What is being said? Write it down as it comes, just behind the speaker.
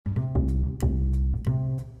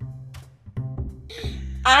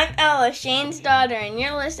I'm Ella, Shane's daughter, and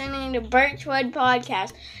you're listening to Birchwood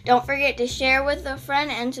Podcast. Don't forget to share with a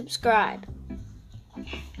friend and subscribe.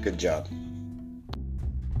 Good job.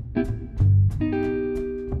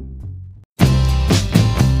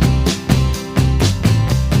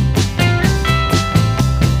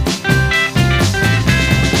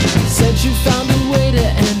 Said you found a way to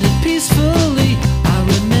end it peacefully.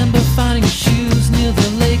 I remember finding your shoes near the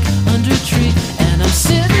lake under a tree, and I'm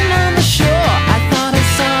sitting on the shore. I thought I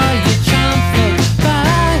saw your charm float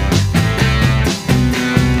by.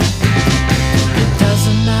 It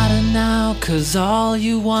doesn't matter now, 'cause all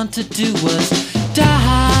you want to do was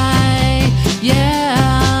die.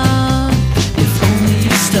 Yeah, if only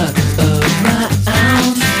you stuck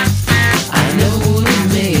around, I know would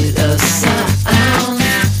have made a sound.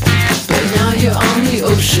 But now you're on the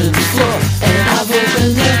ocean floor, and I've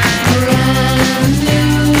opened a brand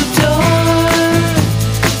new door.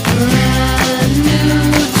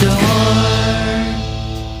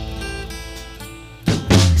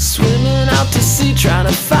 Swimming out to sea, trying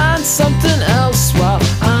to find something else, while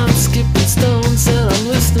I'm skipping stones and I'm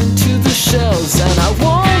listening to the shells. And I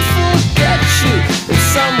won't forget you if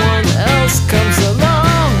someone else comes along.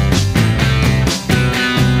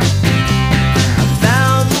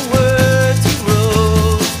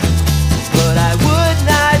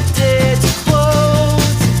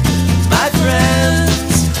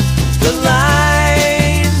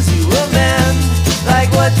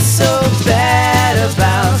 What's so bad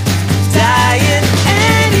about dying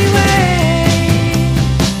anyway?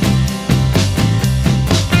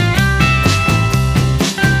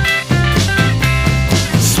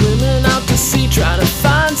 Swimming out to sea, trying to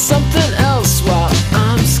find something else, while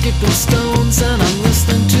I'm skipping stones and I'm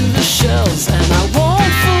listening to the shells. And I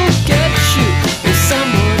won't forget you if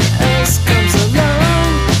someone else comes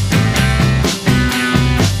along.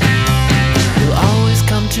 You'll always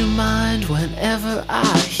come to mind whenever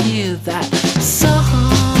I hear that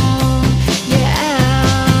song,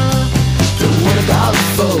 yeah. The one about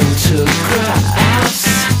photographs,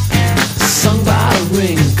 sung by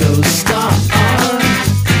Ringo Starr,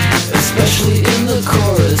 especially in the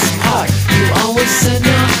chorus part. You always said,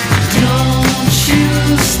 no, don't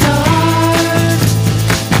you start,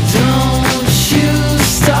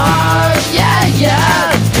 yeah,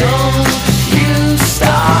 yeah, don't you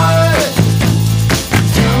start.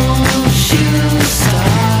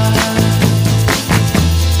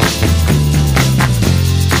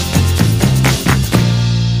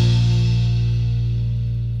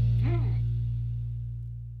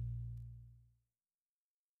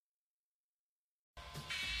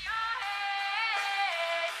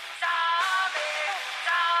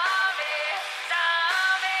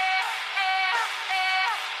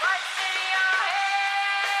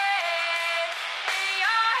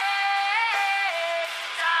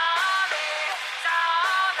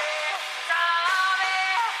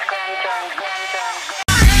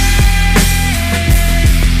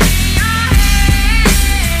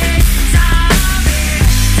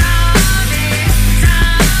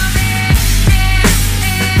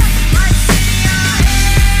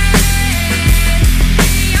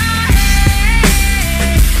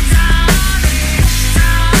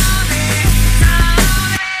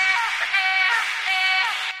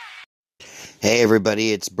 Hey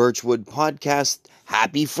everybody, it's Birchwood Podcast.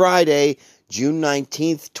 Happy Friday, June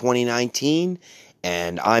 19th, 2019,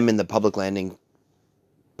 and I'm in the public landing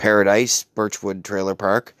paradise, Birchwood Trailer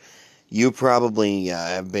Park. You probably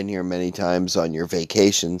have been here many times on your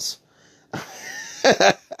vacations.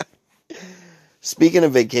 Speaking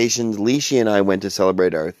of vacations, Leishy and I went to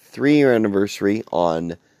celebrate our 3-year anniversary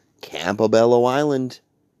on Campobello Island,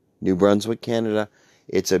 New Brunswick, Canada.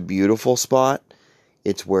 It's a beautiful spot.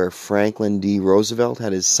 It's where Franklin D. Roosevelt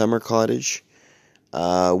had his summer cottage.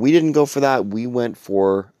 We didn't go for that. We went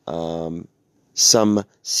for some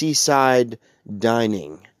seaside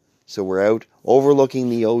dining. So we're out overlooking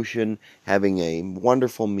the ocean, having a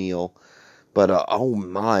wonderful meal. But oh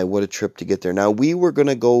my, what a trip to get there. Now, we were going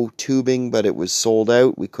to go tubing, but it was sold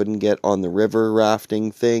out. We couldn't get on the river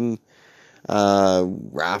rafting thing.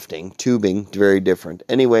 Tubing, very different.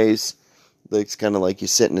 Anyways, it's kind of like you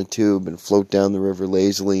sit in a tube and float down the river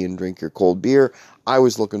lazily and drink your cold beer. I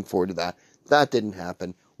was looking forward to that. That didn't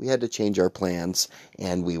happen. We had to change our plans,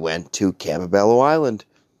 and we went to Campobello Island.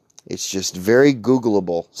 It's just very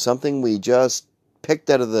Googleable. Something we just picked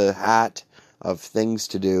out of the hat of things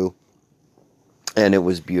to do. And it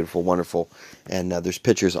was beautiful, wonderful. And there's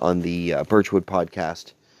pictures on the Birchwood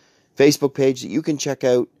Podcast Facebook page that you can check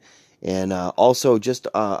out. And also, just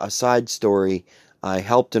a side story, I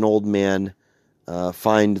helped an old man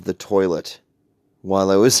find the toilet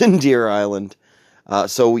while I was in Deer Island.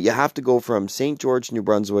 So you have to go from St. George, New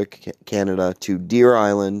Brunswick, Canada to Deer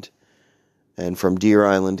Island, and from Deer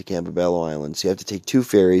Island to Campobello Island. So you have to take 2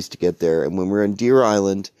 ferries to get there. And when we were in Deer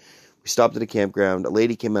Island, we stopped at a campground. A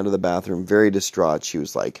lady came out of the bathroom very distraught. She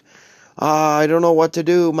was like, I don't know what to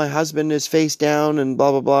do. My husband is face down and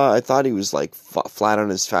blah, blah, blah. I thought he was like flat on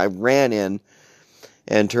his face. I ran in,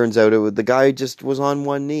 and turns out the guy just was on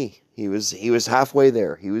one knee. He was halfway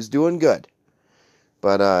there. He was doing good.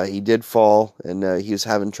 But he did fall, and he was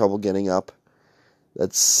having trouble getting up.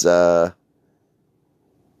 That's...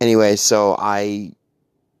 Anyway, so I'm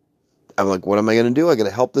like, what am I going to do? I got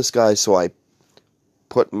to help this guy. So I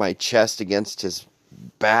put my chest against his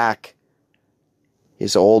back.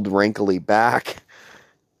 His old wrinkly back.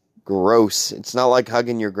 Gross. It's not like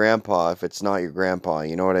hugging your grandpa if it's not your grandpa.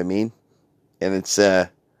 You know what I mean? And it's,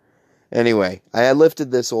 anyway, I had lifted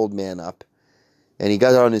this old man up, and he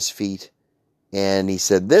got on his feet, and he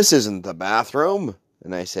said, this isn't the bathroom.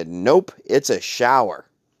 And I said, nope, it's a shower.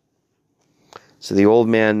 So the old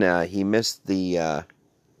man, he missed the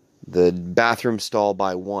bathroom stall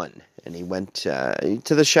by 1, and he went to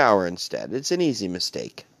the shower instead. It's an easy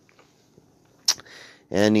mistake.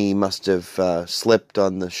 And he must have slipped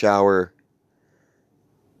on the shower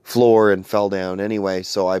floor and fell down anyway.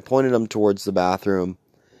 So I pointed him towards the bathroom.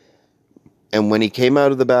 And when he came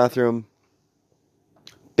out of the bathroom,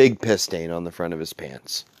 big piss stain on the front of his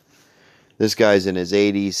pants. This guy's in his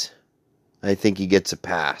 80s. I think he gets a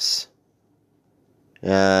pass.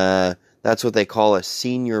 That's what they call a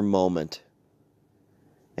senior moment.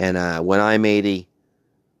 And when I'm 80,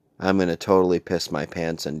 I'm going to totally piss my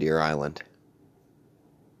pants on Deer Island.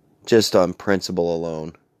 Just on principle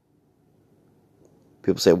alone.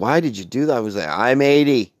 People say, why did you do that? I was like, I'm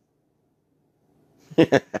 80.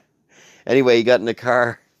 Anyway, he got in the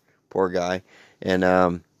car. Poor guy.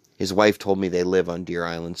 And his wife told me they live on Deer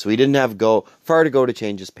Island. So he didn't have far to go to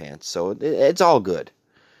change his pants. So it's all good.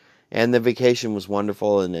 And the vacation was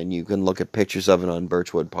wonderful. And you can look at pictures of it on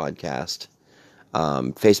Birchwood Podcast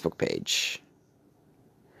Facebook page.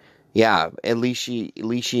 Yeah, Alicia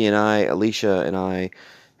and I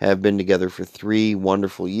have been together for 3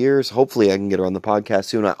 wonderful years. Hopefully I can get her on the podcast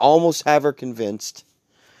soon. I almost have her convinced.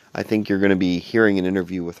 I think you're going to be hearing an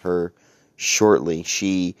interview with her shortly.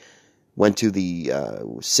 She went to the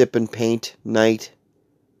sip and paint night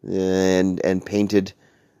and painted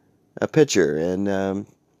a picture. And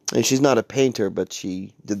she's not a painter, but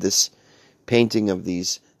she did this painting of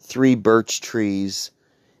these 3 birch trees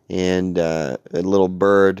and a little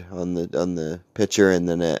bird on the picture, and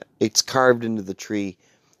then it's carved into the tree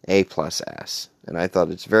A+S. And I thought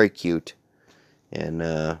it's very cute, and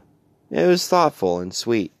it was thoughtful and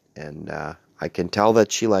sweet, and I can tell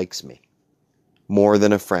that she likes me more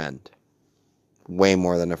than a friend, way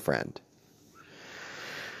more than a friend.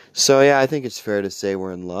 So yeah, I think it's fair to say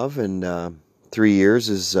we're in love, and 3 years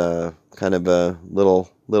is kind of a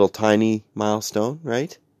little tiny milestone,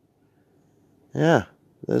 right? Yeah.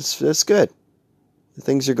 That's good.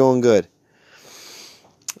 Things are going good.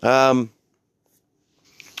 Yeah,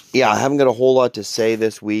 I haven't got a whole lot to say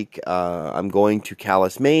this week. I'm going to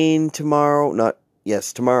Calais, Maine tomorrow.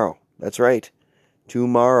 Tomorrow. That's right.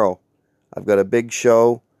 Tomorrow. I've got a big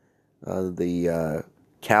show. The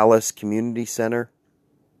Calais Community Center.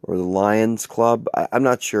 Or the Lions Club. I'm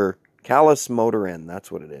not sure. Calais Motor Inn.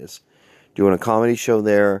 That's what it is. Doing a comedy show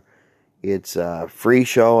there. It's a free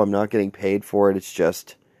show. I'm not getting paid for it. It's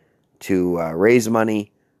just to raise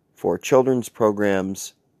money for children's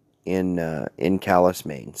programs in Calais,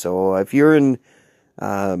 Maine. So if you're in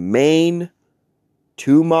Maine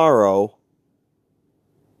tomorrow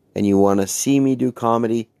and you want to see me do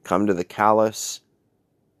comedy, come to the Calais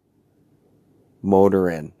Motor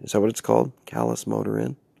Inn. Is that what it's called? Calais Motor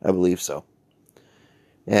Inn? I believe so.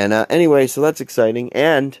 And anyway, so that's exciting.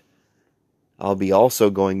 And I'll be also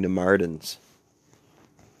going to Martin's.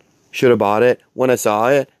 Should have bought it when I saw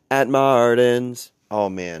it at Martin's. Oh,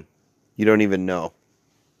 man. You don't even know.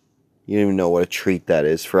 You don't even know what a treat that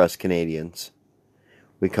is for us Canadians.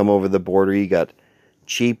 We come over the border, you got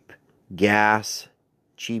cheap gas,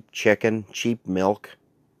 cheap chicken, cheap milk.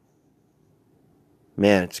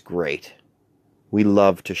 Man, it's great. We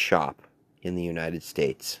love to shop in the United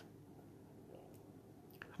States.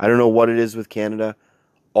 I don't know what it is with Canada.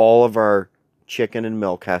 All of our chicken and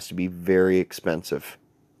milk has to be very expensive.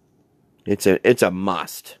 It's a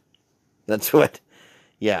must. That's what.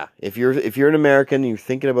 Yeah, if you're an American and you're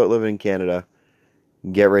thinking about living in Canada,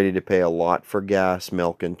 get ready to pay a lot for gas,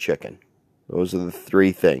 milk, and chicken. Those are the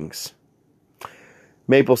 3 things.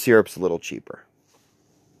 Maple syrup's a little cheaper.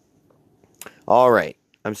 All right,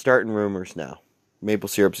 I'm starting rumors now. Maple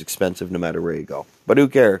syrup's expensive no matter where you go, but who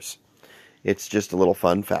cares? It's just a little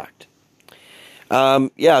fun fact.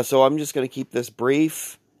 Yeah, so I'm just going to keep this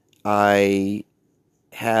brief. I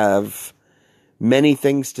have many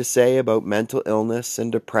things to say about mental illness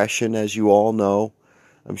and depression, as you all know.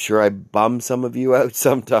 I'm sure I bum some of you out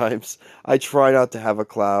sometimes. I try not to have a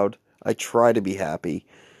cloud. I try to be happy.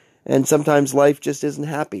 And sometimes life just isn't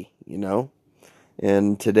happy, you know?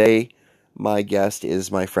 And today, my guest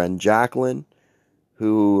is my friend Jacqueline,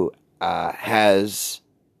 who has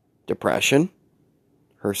depression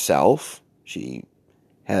herself. She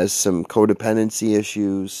has some codependency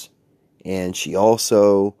issues, and she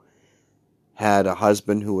also had a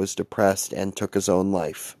husband who was depressed and took his own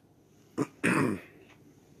life.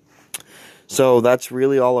 So that's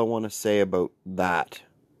really all I want to say about that,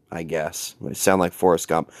 I guess. I sound like Forrest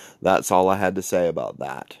Gump. That's all I had to say about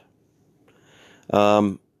that.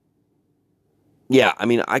 Yeah, I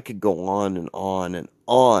mean, I could go on and on and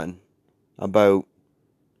on about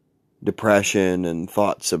depression and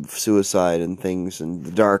thoughts of suicide and things and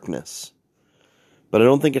the darkness. But I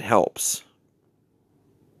don't think it helps.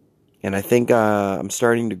 And I think I'm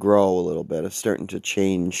starting to grow a little bit. I'm starting to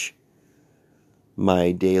change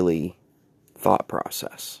my daily thought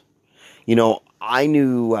process. You know, I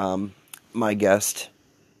knew my guest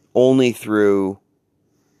only through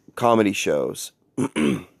comedy shows.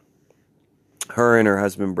 Her and her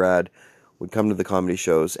husband Brad would come to the comedy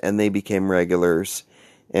shows, and they became regulars,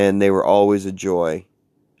 and they were always a joy.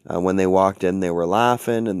 When they walked in, they were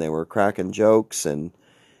laughing, and they were cracking jokes, and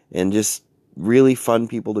just really fun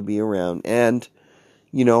people to be around. And,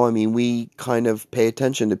 you know, I mean, we kind of pay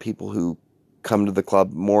attention to people who come to the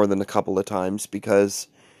club more than a couple of times, because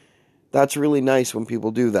that's really nice when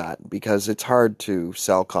people do that, because it's hard to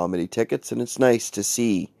sell comedy tickets, and it's nice to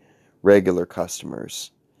see regular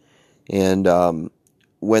customers. And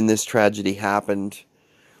when this tragedy happened,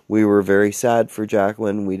 we were very sad for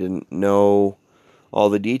Jacqueline. We didn't know all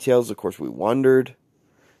the details. Of course, we wondered.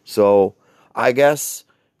 So I guess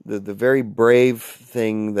the very brave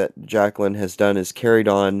thing that Jacqueline has done is carried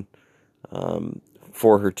on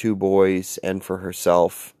for her two boys and for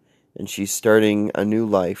herself. And she's starting a new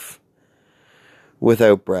life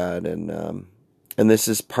without Brad. And this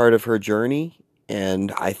is part of her journey.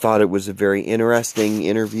 And I thought it was a very interesting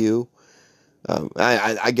interview.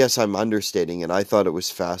 I guess I'm understating it. I thought it was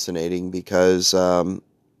fascinating because, and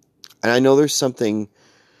I know there's something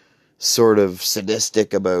sort of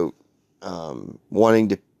sadistic about wanting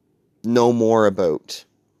to know more about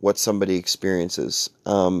what somebody experiences.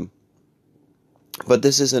 But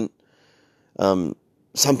this isn't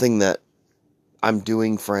something that I'm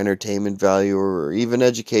doing for entertainment value or even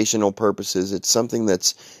educational purposes. It's something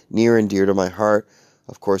that's near and dear to my heart.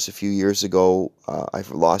 Of course, a few years ago, I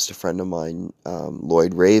lost a friend of mine,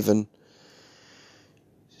 Lloyd Raven,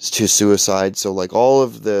 to suicide. So, like, all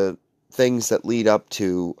of the things that lead up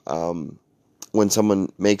to when someone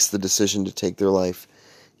makes the decision to take their life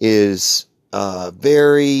is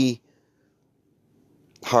very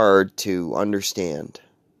hard to understand.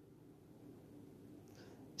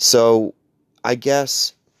 So, I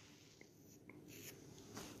guess,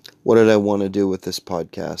 what did I want to do with this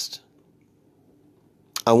podcast?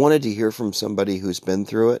 I wanted to hear from somebody who's been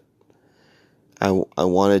through it. I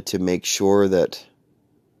wanted to make sure that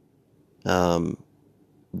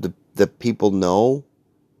the people know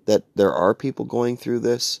that there are people going through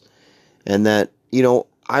this, and that, you know,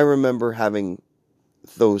 I remember having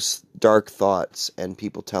those dark thoughts and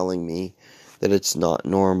people telling me that it's not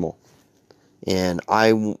normal. And I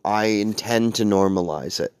intend to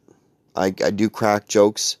normalize it. I do crack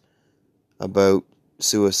jokes about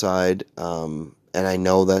suicide, and I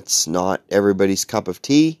know that's not everybody's cup of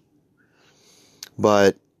tea,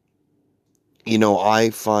 but, you know, I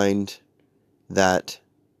find that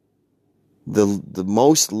the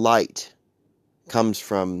most light comes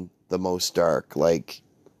from the most dark. Like,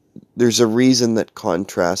 there's a reason that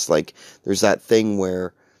contrasts, like, there's that thing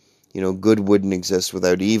where, you know, good wouldn't exist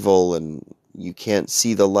without evil, and you can't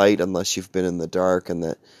see the light unless you've been in the dark, and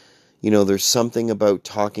that, you know, there's something about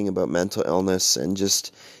talking about mental illness and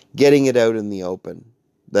just getting it out in the open,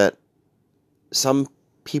 that some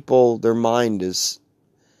people, their mind is,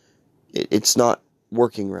 it's not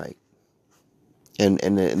working right, and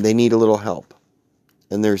they need a little help,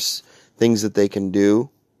 and there's things that they can do,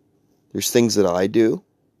 there's things that I do,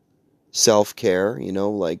 self-care, you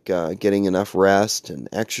know, like getting enough rest and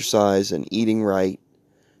exercise and eating right,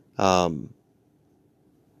 and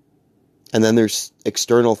then there's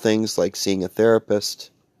external things like seeing a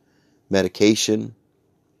therapist, medication.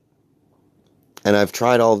 And I've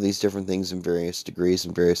tried all of these different things in various degrees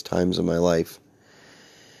and various times in my life.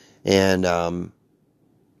 And,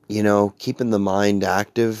 you know, keeping the mind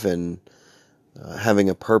active and having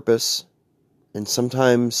a purpose, and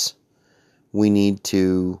sometimes we need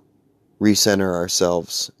to recenter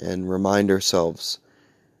ourselves and remind ourselves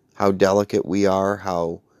how delicate we are,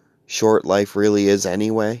 how short life really is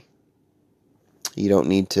anyway. You don't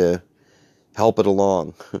need to help it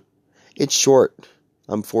along. It's short.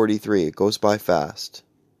 I'm 43. It goes by fast.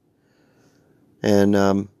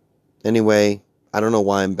 And anyway, I don't know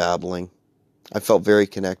why I'm babbling. I felt very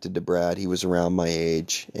connected to Brad. He was around my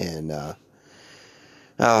age, and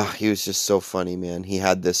he was just so funny, man. He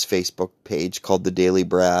had this Facebook page called The Daily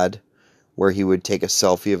Brad, where he would take a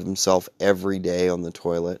selfie of himself every day on the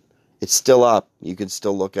toilet. It's still up. You can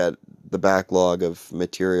still look at the backlog of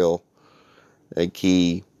material. Like,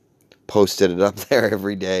 he posted it up there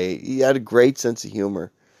every day. He had a great sense of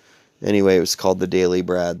humor. Anyway, it was called The Daily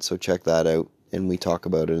Brad, so check that out. And we talk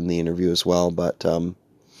about it in the interview as well. But,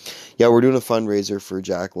 yeah, we're doing a fundraiser for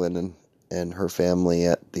Jacqueline and her family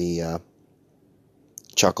at the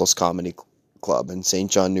Chuckles Comedy Club in St.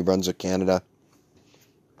 John, New Brunswick, Canada.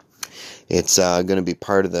 It's going to be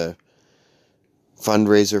part of the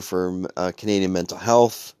fundraiser for Canadian mental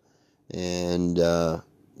health. And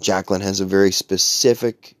Jacqueline has a very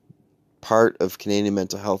specific part of Canadian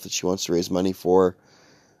mental health that she wants to raise money for.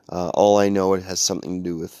 All I know, it has something to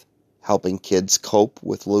do with helping kids cope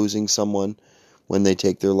with losing someone when they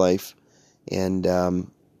take their life. And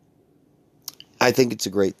I think it's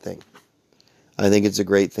a great thing. I think it's a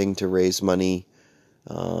great thing to raise money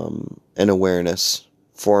and awareness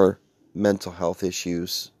for mental health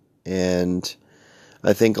issues. And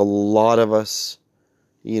I think a lot of us,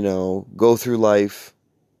 go through life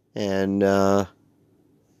and don't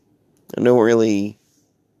really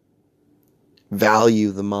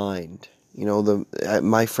value the mind.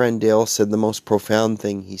 My friend Dale said the most profound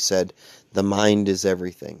thing. He said, the mind is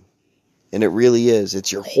everything. And it really is.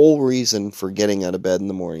 It's your whole reason for getting out of bed in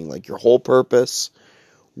the morning. Like, your whole purpose.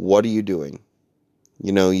 What are you doing?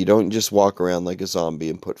 You don't just walk around like a zombie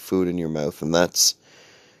and put food in your mouth. And that's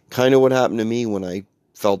kind of what happened to me when I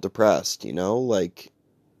felt depressed, like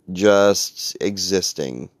just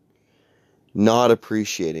existing, not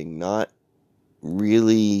appreciating, not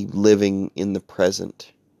really living in the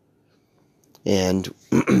present. And,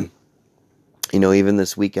 even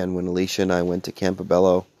this weekend when Alicia and I went to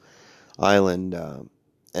Campobello Island,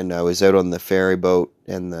 and I was out on the ferry boat,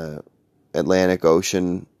 and the Atlantic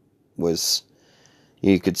Ocean was,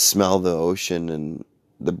 you could smell the ocean and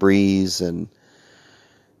the breeze and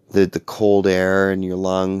the cold air in your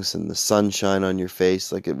lungs and the sunshine on your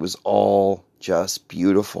face. Like, it was all just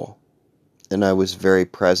beautiful. And I was very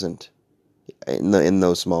present in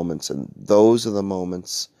those moments. And those are the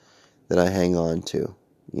moments that I hang on to,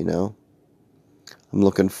 I'm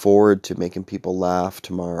looking forward to making people laugh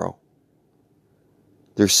tomorrow.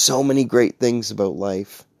 There's so many great things about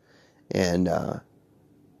life, and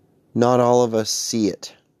not all of us see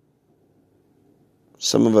it.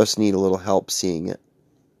 Some of us need a little help seeing it.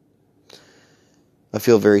 I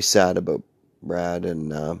feel very sad about Brad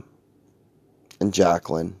and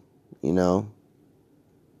Jacqueline,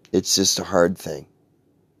 It's just a hard thing.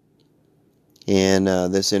 And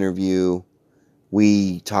this interview,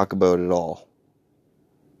 we talk about it all.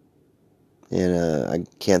 And I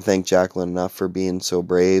can't thank Jacqueline enough for being so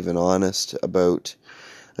brave and honest about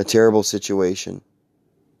a terrible situation.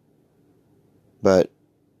 But,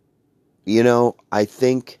 I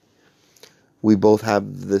think we both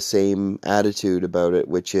have the same attitude about it,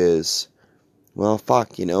 which is, well,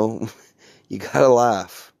 fuck, you gotta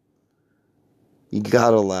laugh. You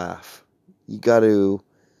gotta laugh. You gotta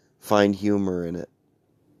find humor in it.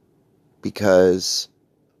 Because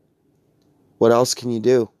what else can you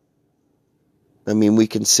do? I mean, we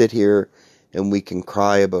can sit here and we can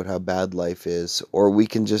cry about how bad life is, or we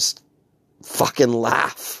can just fucking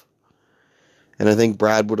laugh. And I think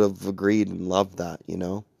Brad would have agreed and loved that,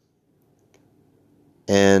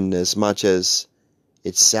 And as much as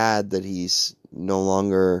it's sad that he's no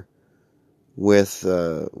longer with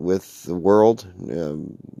the world,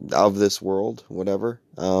 of this world, whatever,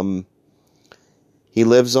 he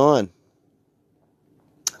lives on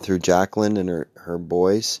through Jacqueline and her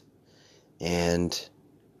boys. And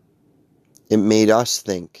it made us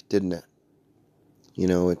think, didn't it?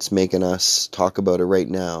 It's making us talk about it right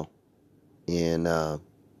now. And I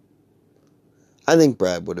think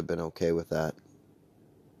Brad would have been okay with that.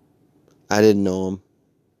 I didn't know him,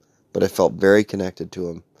 but I felt very connected to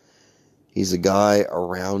him. He's a guy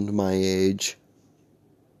around my age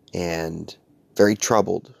and very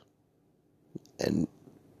troubled and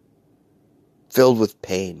filled with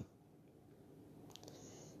pain.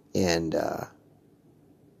 And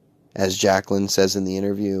as Jacqueline says in the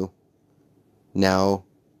interview, now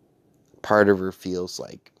part of her feels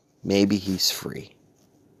like maybe he's free.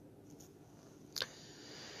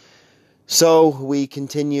 So we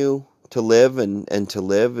continue to live, and to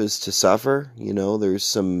live is to suffer. There's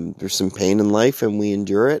some pain in life, and we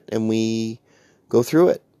endure it, and we go through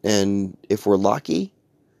it. And if we're lucky,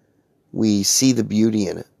 we see the beauty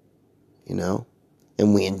in it,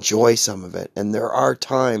 and we enjoy some of it. And there are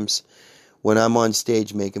times when I'm on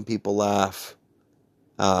stage making people laugh,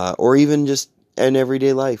 or even just in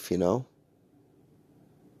everyday life, Yeah,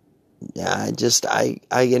 I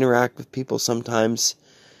interact with people sometimes.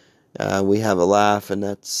 We have a laugh, and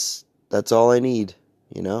that's all I need,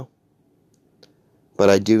 But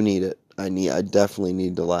I do need it. I definitely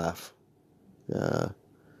need to laugh.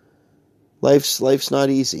 Life's not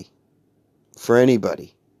easy for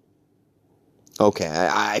anybody. Okay,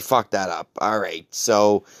 I fucked that up. All right,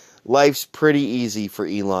 so life's pretty easy for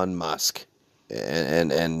Elon Musk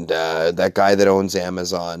and that guy that owns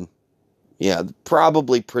Amazon. Yeah,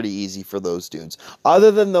 probably pretty easy for those dudes. Other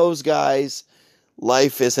than those guys,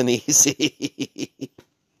 life isn't easy.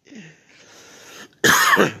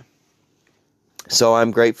 So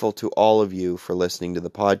I'm grateful to all of you for listening to the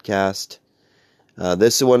podcast.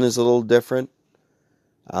 This one is a little different.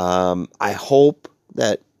 I hope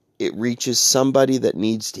that it reaches somebody that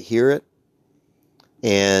needs to hear it.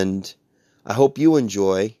 And I hope you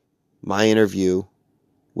enjoy my interview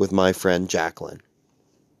with my friend Jacqueline.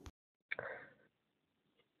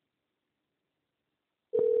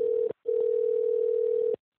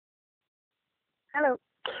 Hello.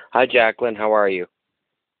 Hi, Jacqueline. How are you?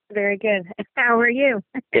 Very good. How are you?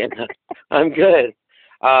 I'm good.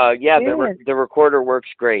 Good. The recorder works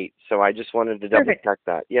great, so I just wanted to double check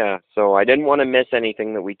that. Yeah, so I didn't want to miss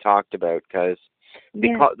anything that we talked about because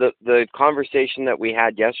the conversation that we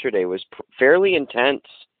had yesterday was fairly intense.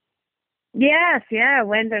 Yes, yeah.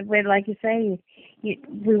 When like you say,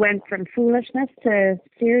 we went from foolishness to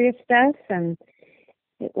serious stuff, and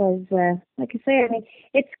it was like you say. I mean,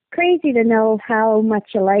 it's crazy to know how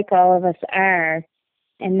much alike all of us are,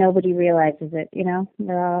 and nobody realizes it.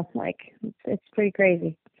 We're all like, it's pretty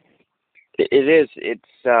crazy. It is.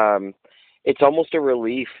 It's almost a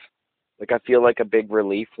relief. Like, I feel like a big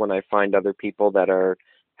relief when I find other people that are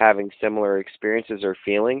having similar experiences or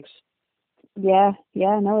feelings. Yeah,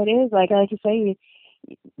 no, it is. Like you say,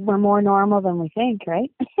 we're more normal than we think,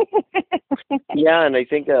 right? Yeah, and I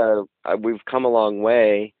think we've come a long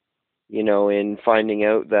way, in finding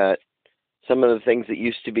out that some of the things that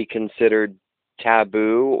used to be considered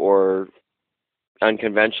taboo or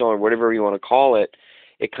unconventional or whatever you want to call it,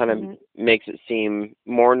 it kind of makes it seem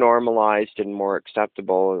more normalized and more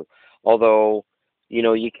acceptable. Although,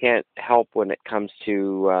 you can't help when it comes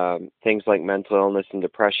to things like mental illness and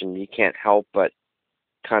depression. You can't help but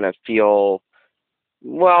kind of feel,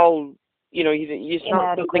 well, it's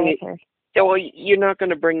not something. Well, you're not going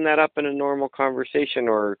to bring that up in a normal conversation,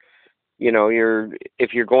 or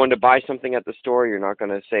if you're going to buy something at the store, you're not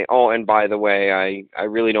going to say, oh, and by the way, I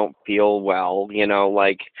really don't feel well.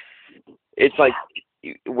 It's like,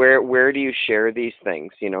 where do you share these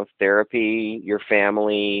things? Therapy, your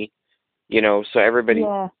family. So everybody.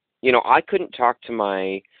 Yeah. I couldn't talk to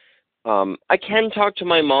my. I can talk to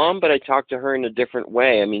my mom, but I talk to her in a different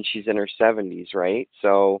way. I mean, she's in her 70s, right?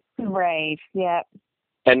 So. Right. Yeah.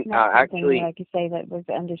 And actually, like you say, that was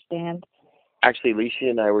understand. Actually, Alicia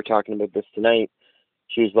and I were talking about this tonight.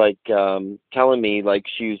 She's like telling me like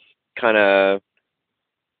she's kind of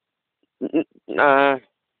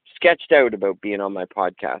sketched out about being on my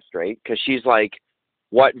podcast, right? Because she's like,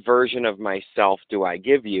 what version of myself do I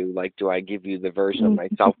give you? Like, do I give you the version of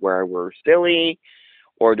myself where we're silly?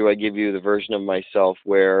 Or do I give you the version of myself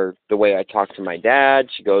where the way I talk to my dad?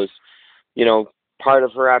 She goes, part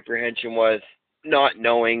of her apprehension was not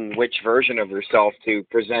knowing which version of herself to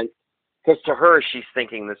present. Because to her, she's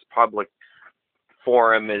thinking this public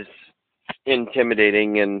forum is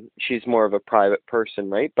intimidating and she's more of a private person,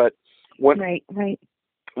 right? But Right.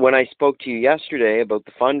 When I spoke to you yesterday about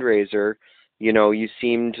the fundraiser, you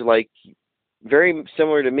seemed like very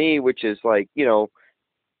similar to me, which is like,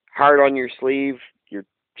 hard on your sleeve. You're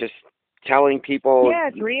just telling people. Yeah,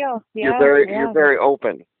 it's real. Yeah, you're very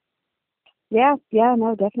open. Yeah,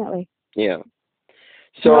 no, definitely. Yeah.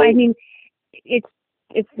 So I mean, it's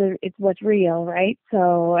what's real, right?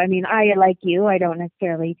 So I mean, I like you. I don't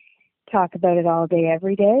necessarily talk about it all day,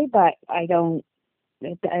 every day, but I don't.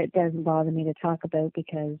 It doesn't bother me to talk about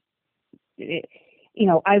because,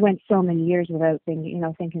 I went so many years without thinking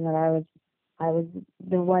that I was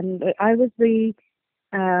the one. I was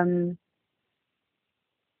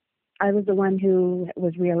the one who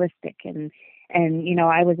was realistic and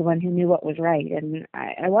I was the one who knew what was right, and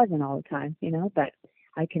I wasn't all the time, but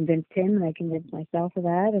I convinced him and I convinced myself of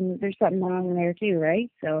that, and there's something wrong there too, right?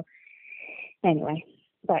 So anyway,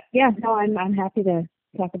 but yeah, no, I'm happy to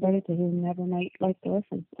talk about it to whomever might like to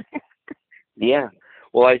listen. Yeah.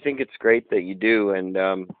 Well, I think it's great that you do. And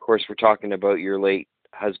of course, we're talking about your late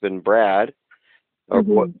husband, Brad, or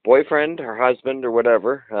boyfriend or husband or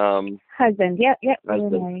whatever. Husband, yep, we were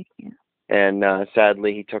Husband. married, yeah. And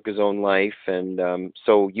sadly, he took his own life. And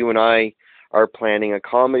so you and I are planning a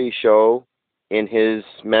comedy show in his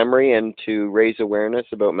memory and to raise awareness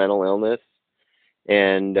about mental illness.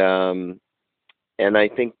 And I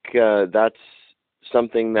think that's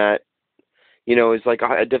something that, you know, is like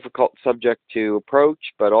a difficult subject to approach,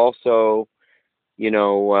 but also, you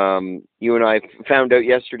know, you and I found out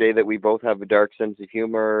yesterday that we both have a dark sense of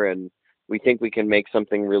humor, and we think we can make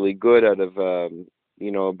something really good out of,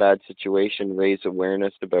 you know, a bad situation, raise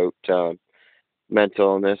awareness about mental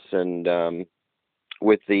illness, and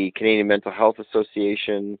with the Canadian Mental Health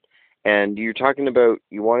Association. And you're talking about,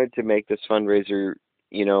 you wanted to make this fundraiser,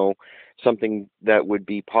 you know, something that would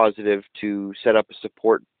be positive, to set up a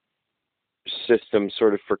support system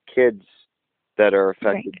sort of for kids that are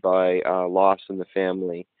affected by loss in the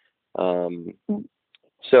family.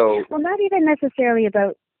 So, well, not even necessarily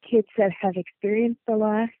about kids that have experienced the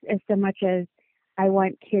loss as so much as I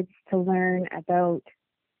want kids to learn about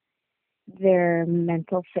their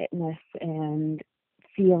mental fitness and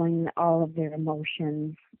feeling all of their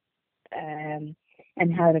emotions, and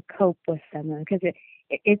how to cope with them. Because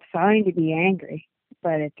it's fine to be angry,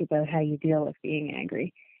 but it's about how you deal with being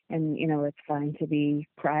angry. And, you know, it's fine to be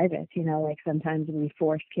private. You know, like sometimes we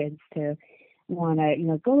force kids to want to, you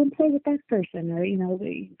know, go and play with that person, or, you know,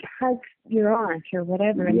 hug your aunt or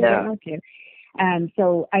whatever, and they don't want to.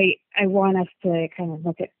 So I want us to kind of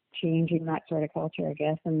look at changing that sort of culture, I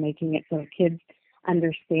guess, and making it so kids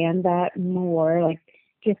understand that more, like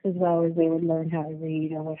just as well as they would learn how to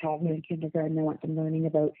read or what have you in kindergarten. I want them learning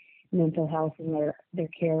about mental health and their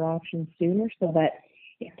care options sooner, so that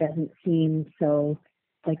it doesn't seem so,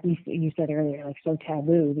 like you said earlier, like so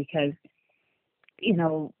taboo. Because, you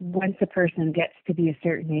know, once a person gets to be a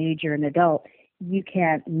certain age or an adult, you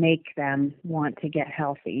can't make them want to get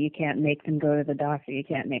healthy. You can't make them go to the doctor. You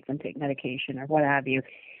can't make them take medication or what have you.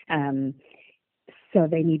 So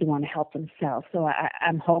they need to want to help themselves. So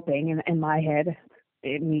I'm hoping, in my head,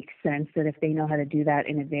 it makes sense that if they know how to do that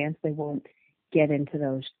in advance, they won't get into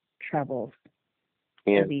those troubles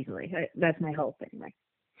as easily. That's my hope anyway.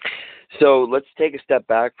 So let's take a step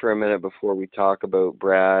back for a minute before we talk about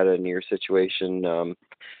Brad and your situation.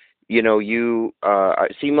 You know, you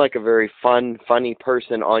seem like a very funny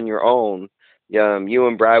person on your own. You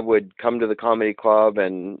and Brad would come to the comedy club,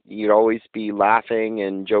 and you'd always be laughing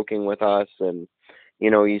and joking with us. And, you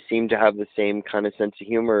know, you seem to have the same kind of sense of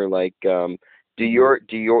humor. Like, does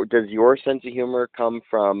your sense of humor come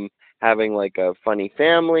from having like a funny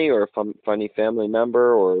family or a funny family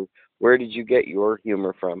member, or where did you get your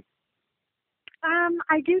humor from?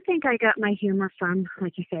 I do think I got my humor from,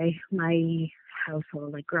 like you say, my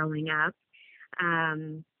household, like growing up.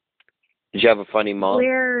 Did you have a funny mom?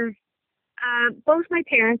 Where both my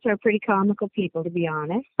parents are pretty comical people, to be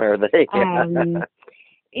honest. Are they?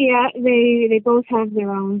 Yeah, they both have their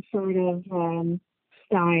own sort of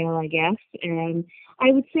style, I guess. And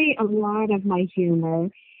I would say a lot of my humor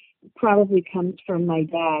probably comes from my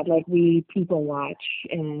dad. Like, we people watch,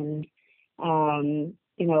 and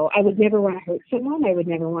you know, I would never want to hurt someone. I would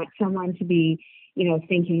never want someone to be, you know,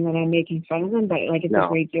 thinking that I'm making fun of them. But like, it's a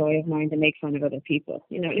great joy of mine to make fun of other people.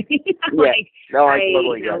 You know what I mean? I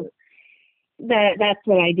totally get it. That's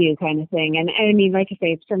what I do, kind of thing. And I mean, like I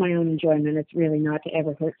say, it's for my own enjoyment. It's really not to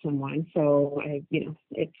ever hurt someone. So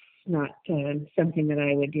it's not something that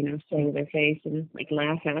I would, you know, say to their face and like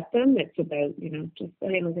laugh at them. It's about, you know, just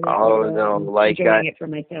enjoying it for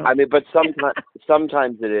myself. I mean, but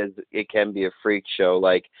sometimes it can be a freak show.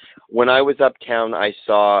 Like when I was uptown, I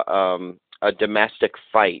saw a domestic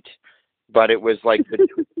fight, but it was like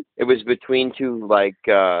it was between two like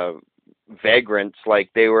vagrants.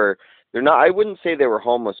 Like they're not, I wouldn't say they were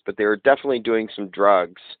homeless, but they were definitely doing some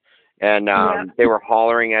drugs, and they were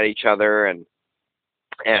hollering at each other, and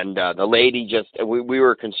the lady we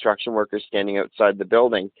were construction workers standing outside the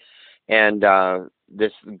building, and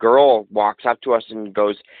this girl walks up to us and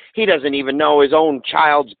goes, "He doesn't even know his own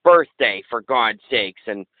child's birthday, for God's sakes."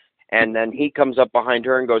 And then he comes up behind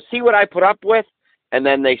her and goes, "See what I put up with?" And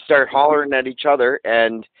then they start hollering at each other,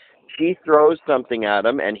 and she throws something at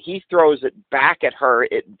him, and he throws it back at her.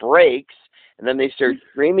 It breaks, and then they start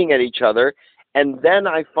screaming at each other. And then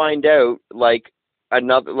I find out,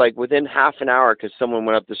 within half an hour, because someone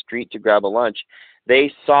went up the street to grab a lunch, they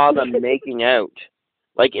saw them making out.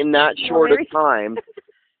 Like in that Well, short of there's- time,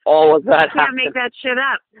 all of that You can't make happened. that shit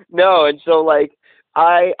up. No, and so like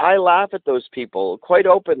I laugh at those people quite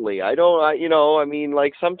openly. I don't, you know, I mean,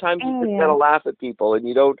 like sometimes you Oh, just yeah. gotta laugh at people, and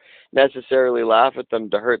you don't necessarily laugh at them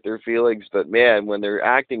to hurt their feelings. But man, when they're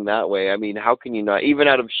acting that way, I mean, how can you not? Even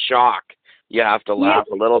out of shock, you have to laugh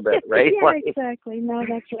a little bit, right? Yeah, Like, exactly. No,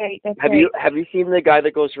 that's right. That's have right. you seen the guy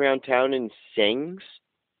that goes around town and sings?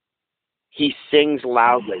 He sings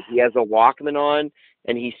loudly. He has a Walkman on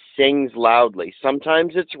and he sings loudly.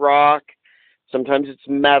 Sometimes it's rock, sometimes it's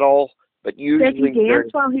metal, but Does he usually dance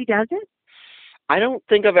while he does it? I don't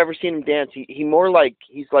think I've ever seen him dance. He more like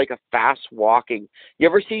he's like a fast walking. You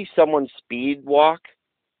ever see someone speed walk?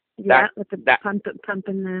 Yeah, with the that-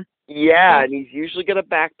 pumping the. Yeah, and he's usually got a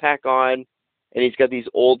backpack on and he's got these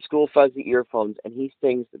old school fuzzy earphones and he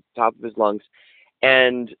sings at the top of his lungs.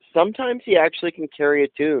 And sometimes he actually can carry a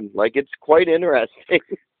tune. Like, it's quite interesting.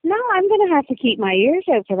 No, I'm gonna have to keep my ears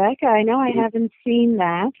out for that guy. No, I haven't seen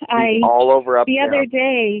that. He's all over Uptown. The other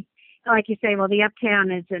day, like you say, well, the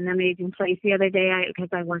Uptown is an amazing place. The other day, because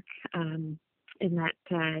I work in that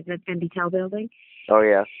the Benditel building Oh,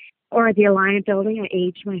 yeah. or the Alliant building. I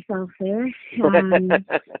aged myself there.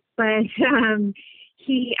 But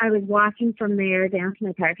I was walking from there down to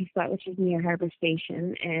my parking spot, which is near Harbor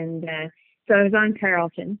Station, and so I was on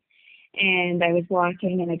Carlton, and I was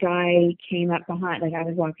walking, and a guy came up behind, like I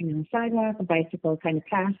was walking on the sidewalk, a bicycle kind of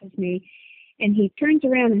passes me, and he turns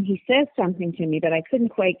around and he says something to me, but I couldn't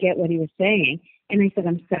quite get what he was saying, and I said,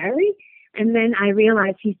 "I'm sorry," and then I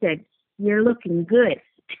realized he said, "You're looking good."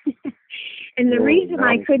 And the reason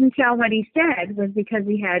I couldn't tell what he said was because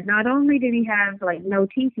he had, not only did he have like no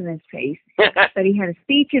teeth in his face, but he had a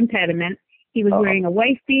speech impediment. He was wearing a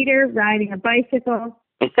wife beater, riding a bicycle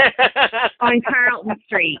on Carlton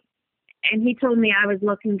Street. And he told me I was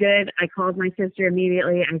looking good. I called my sister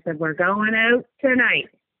immediately. I said, "We're going out tonight."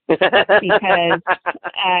 Because,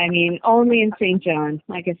 I mean, only in St. John.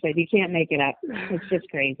 Like I said, you can't make it up. It's just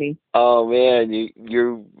crazy. Oh, man,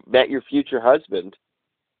 you met your future husband.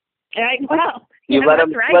 Well, You know, let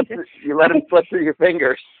him that's right. slip through your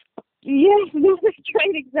fingers. Yes, no, that's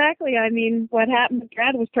right, exactly. I mean, what happened with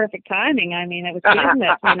Brad was perfect timing. I mean, it was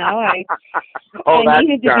business, you know. I that's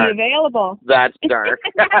needed dark. to be available. That's dark.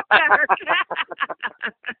 That's dark.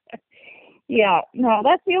 Yeah, no,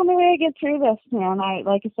 that's the only way I get through this, man.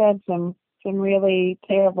 Like I said, some really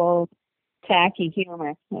terrible, tacky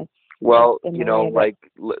humor. Well, It's you know, like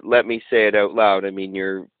let me say it out loud. I mean,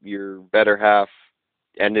 your better half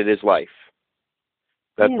ended his life.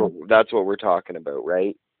 That's what we're talking about,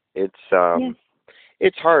 right? It's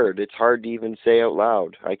it's hard. It's hard to even say out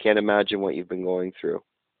loud. I can't imagine what you've been going through.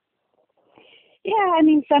 Yeah, I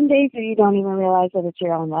mean, some days you don't even realize that it's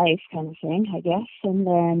your own life, kind of thing, I guess, and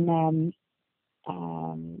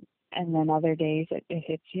then other days it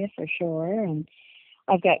hits you for sure. And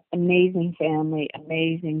I've got amazing family,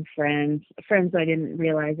 amazing friends I didn't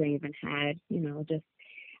realize I even had, you know, just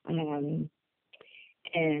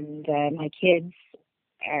and my kids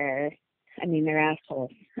are, I mean, they're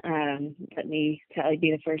assholes. Let me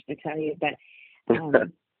be the first to tell you, but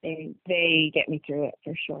they get me through it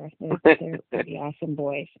for sure. They're pretty awesome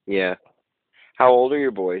boys. Yeah. How old are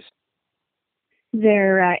your boys?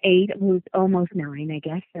 They're 8, who's almost 9, I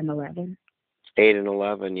guess, and 11. 8 and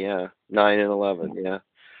 11, yeah. 9 and 11, yeah.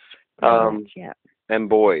 Yeah. And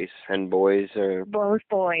boys are Both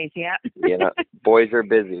boys, yeah. yeah. Boys are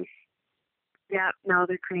busy. Yeah, no,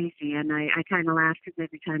 they're crazy, and I kind of laugh because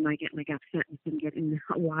every time I get like upset with them getting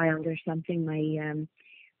wild or something,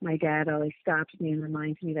 my dad always stops me and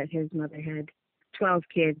reminds me that his mother had 12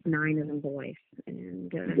 kids, 9 of them boys,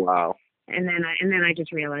 and Wow. And then I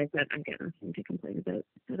just realized that I've got nothing to complain about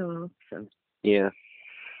at all. So yeah.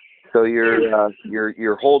 So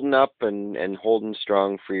you're holding up and holding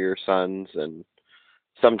strong for your sons, and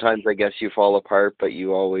sometimes I guess you fall apart, but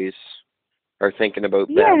you always are thinking about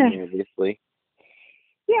them, obviously.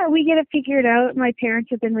 Yeah, we get it figured out. My parents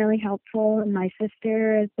have been really helpful, and my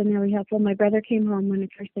sister has been really helpful. My brother came home when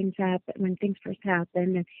things first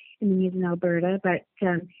happened, and he's in Alberta, but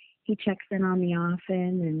he checks in on me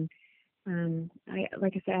often, and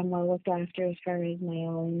like I said, I'm well looked after as far as my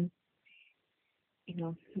own, you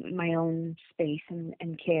know, my own space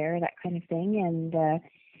and care, that kind of thing,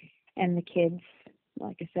 and the kids.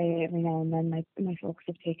 Like I say, every now and then my folks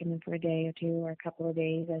have taken them for a day or two or a couple of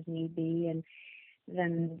days as need be, and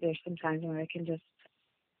then there's some times where I can just,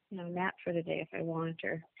 you know, nap for the day if I want,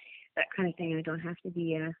 or that kind of thing. I don't have to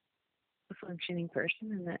be a functioning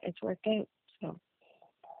person, and that it's worked out. So.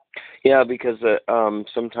 Yeah, because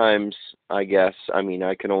sometimes I guess, I mean,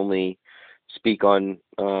 I can only speak on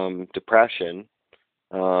depression,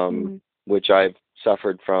 which I've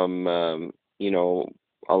suffered from,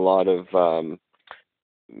 a lot of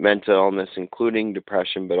mental illness, including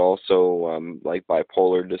depression, but also like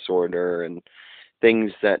bipolar disorder and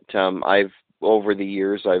things that over the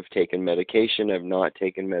years, I've taken medication, I've not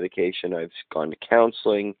taken medication, I've gone to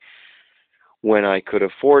counseling when I could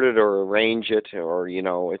afford it or arrange it, or,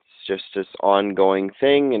 it's just this ongoing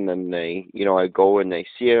thing. And then I go and I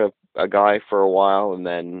see a guy for a while, and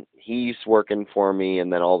then he's working for me,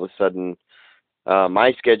 and then all of a sudden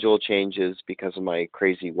my schedule changes because of my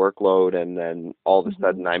crazy workload, and then all of a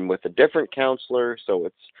sudden I'm with a different counselor. So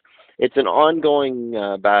it's an ongoing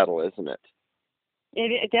battle, isn't it?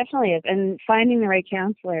 It definitely is. And finding the right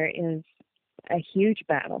counselor is a huge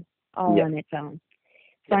battle all on its own.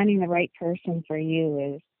 Finding the right person for you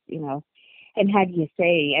is, and how do you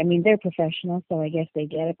say? I mean, they're professionals, so I guess they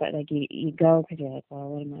get it, but like you go because you're like, well,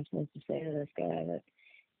 what am I supposed to say to this guy that,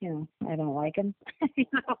 I don't like him,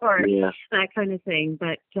 or that kind of thing.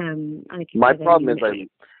 But my problem is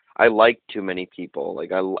I like too many people.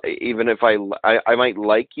 Like even if I might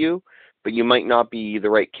like you, but you might not be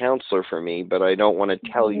the right counselor for me. But I don't want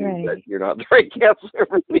to tell you that you're not the right counselor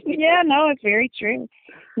for me. Yeah, no, it's very true.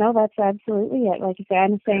 No, that's absolutely it. Like I say,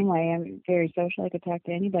 I'm the same way. I'm very social. I could talk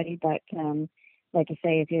to anybody, but like I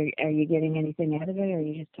say, are you getting anything out of it, or are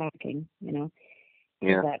you just talking?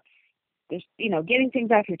 Yeah. That's there's getting things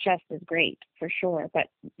off your chest is great for sure, but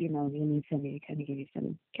you need somebody to kind of give you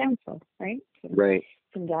some counsel, right?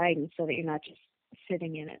 Some guidance, so that you're not just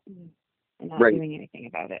sitting in it and not doing anything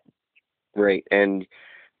about it. Right. And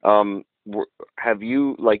have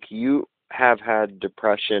you have had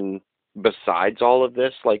depression besides all of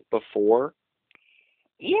this, like before?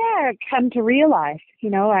 Yeah, come to realize,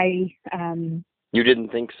 I you didn't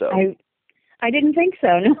think so? I didn't think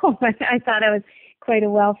so. No, I thought I was quite a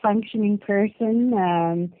well-functioning person.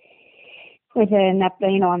 With enough,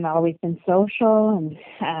 I've always been social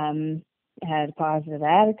and had a positive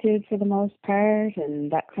attitude for the most part,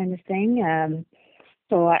 and that kind of thing.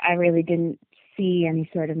 So I really didn't see any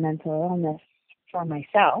sort of mental illness for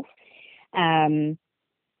myself. And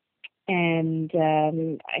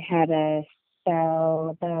I had a spell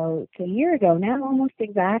about a year ago now, almost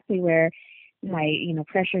exactly, where my,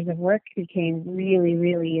 pressures of work became really,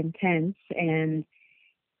 really intense. And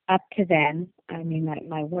up to then, I mean,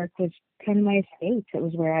 my work was kind of my escape. It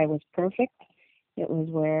was where I was perfect. It was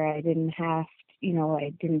where I didn't have,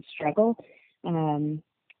 I didn't struggle.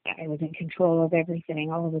 I was in control of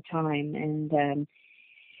everything all the time. And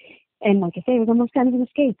like I say, it was almost kind of an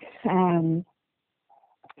escape.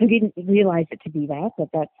 I didn't realize it to be that, but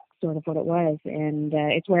that's sort of what it was. And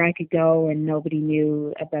it's where I could go and nobody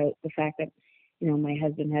knew about the fact that, my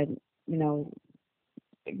husband had,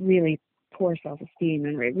 really poor self-esteem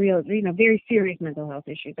and real, very serious mental health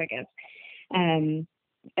issues, I guess. And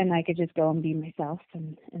I could just go and be myself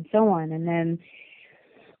and so on. And then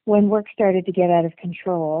when work started to get out of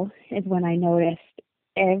control is when I noticed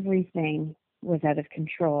everything was out of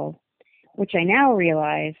control, which I now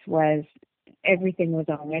realize was everything was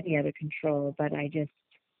already out of control, but I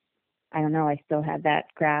don't know, I still had that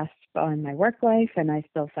grasp on my work life, and I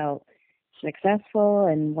still felt successful.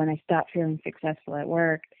 And when I stopped feeling successful at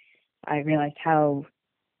work, I realized how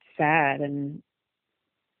sad and,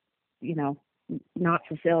 not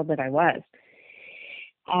fulfilled that I was.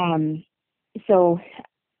 So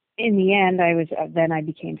in the end, I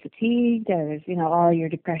became fatigued. I was, all your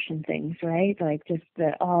depression things, right? Like just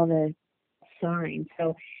all the signs.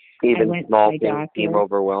 So even I went small to my things doctor. being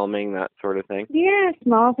overwhelming, that sort of thing. Yeah,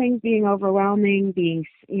 small things being overwhelming, being,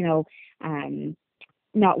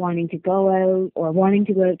 not wanting to go out or wanting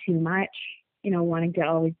to go out too much, wanting to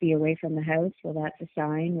always be away from the house. So that's a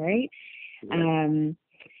sign, right? Yeah.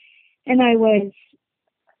 And I was,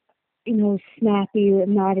 snappy,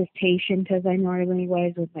 not as patient as I normally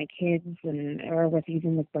was with my kids or with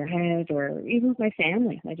Brad or even with my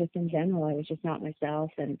family. In general, I was just not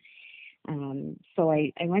myself. And so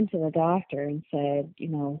I went to the doctor and said, I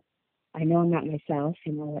know I'm not myself,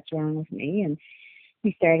 what's wrong with me? And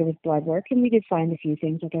we started with blood work, and we did find a few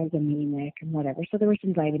things, like I was anemic and whatever. So there were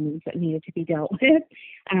some vitamins that needed to be dealt with.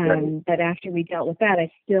 But after we dealt with that,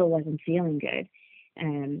 I still wasn't feeling good.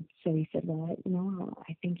 So he said, well,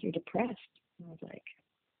 I think you're depressed. And I was like,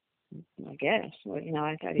 I guess. Well,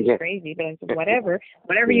 I thought he was crazy, but I said,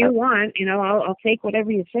 whatever you want, I'll take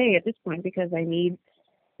whatever you say at this point, because I need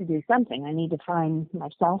to do something. I need to find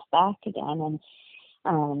myself back again.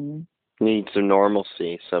 And need some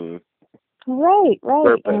normalcy, some right,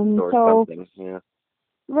 purpose and or something. Yeah.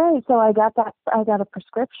 Right. So I got a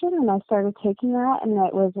prescription, and I started taking that, and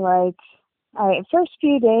it was like, first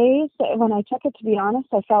few days when I took it, to be honest,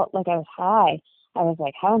 I felt like I was high. I was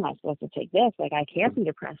like, how am I supposed to take this? Like, I can't be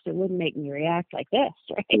depressed. It wouldn't make me react like this,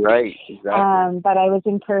 right? Right, exactly. But I was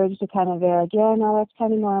encouraged to kind of be like, yeah, no, that's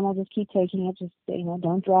kind of normal. Just keep taking it. Just,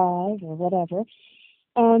 don't drive or whatever.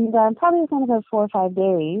 And probably within about 4 or 5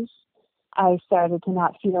 days, I started to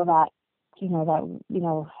not feel that,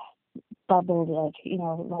 bubble,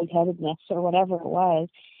 lightheadedness or whatever it was.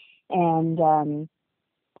 And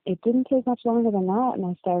it didn't take much longer than that, and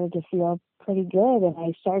I started to feel pretty good, and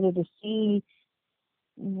I started to see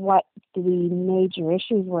what the major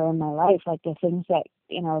issues were in my life, like the things that,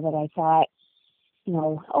 that I thought,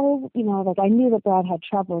 like I knew that Brad had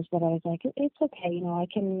troubles, but I was like, it's okay,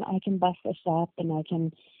 I can bust this up, and I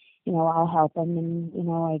can, I'll help him, and,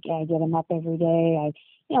 I get him up every day. I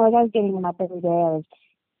was getting him up every day. I was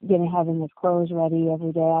having his clothes ready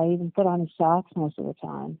every day. I even put on his socks most of the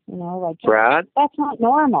time, Brad? that's not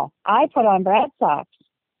normal. I put on Brad's socks.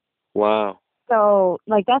 Wow. So,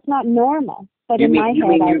 that's not normal. But you in mean, my you head,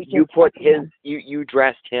 mean I you, was you just put helping his, him. you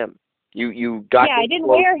dressed him. You got Yeah, his I didn't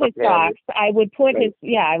clothes wear his prepared. socks. I would put Right.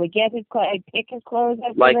 I would get his clothes. I'd pick his clothes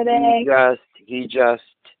up Like for the day. he just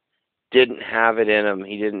didn't have it in him.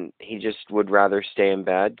 He just would rather stay in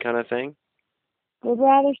bed kind of thing? Would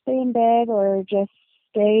rather stay in bed or just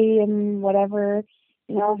stay in whatever,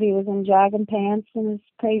 if he was in jogging pants and his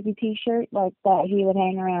crazy t-shirt like that, he would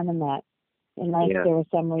hang around in that. Unless there was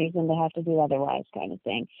some reason to have to do otherwise kind of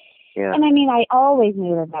thing. Yeah. And I mean, I always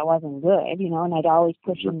knew that wasn't good, and I'd always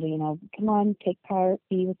push him to, come on, take part,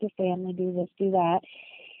 be with your family, do this, do that.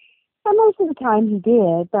 And most of the time he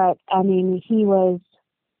did, but I mean, he was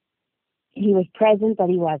present, but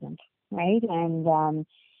he wasn't, right? And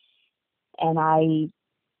I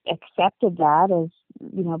accepted that as,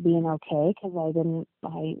 being okay, because I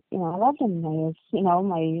loved him. I was,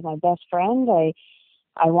 my best friend.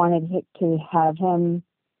 I wanted to have him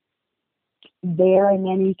there in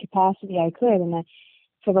any capacity I could, and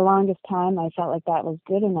for the longest time I felt like that was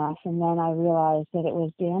good enough, and then I realized that it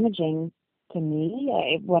was damaging to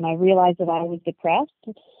me. When I realized that I was depressed,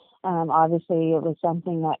 obviously it was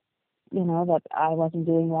something that that I wasn't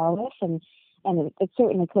doing well with, and it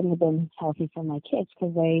certainly couldn't have been healthy for my kids,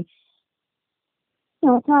 because they,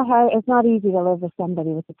 it's not hard. It's not easy to live with somebody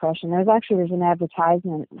with depression. There's an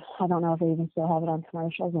advertisement. I don't know if they even still have it on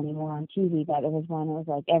commercials anymore on TV, but it was one. It was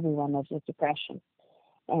like, everyone lives with depression,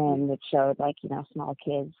 and it showed small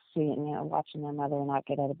kids, watching their mother not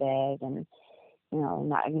get out of bed, and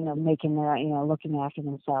not making their looking after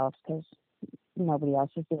themselves because nobody else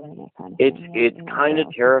is doing it, kind of thing. It's kind of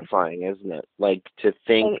terrifying, isn't it? Like, to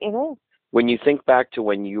think, it is. When you think back to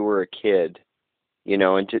when you were a kid,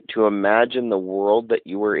 and to imagine the world that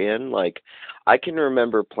you were in. Like, I can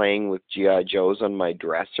remember playing with G.I. Joes on my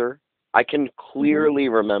dresser. I can clearly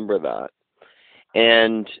remember that.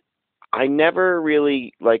 And I never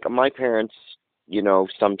really, like, my parents,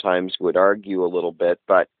 sometimes would argue a little bit,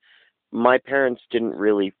 but my parents didn't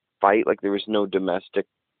really fight. Like, there was no domestic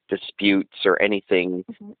disputes or anything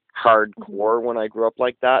hardcore when I grew up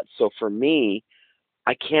like that. So for me,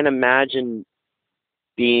 I can't imagine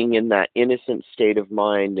being in that innocent state of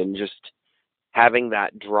mind and just having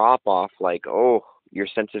that drop off, like, oh, your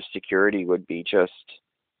sense of security would be just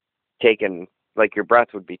taken, like your breath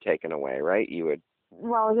would be taken away, right? You would.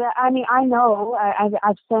 Well, yeah, I mean, I know,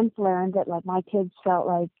 I've since learned that, like, my kids felt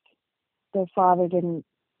like their father didn't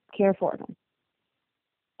care for them.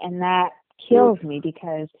 And that kills me,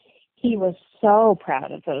 because he was so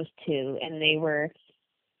proud of those two, and they were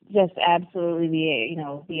just absolutely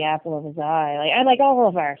the apple of his eye. Like all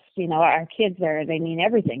of ours, our kids they mean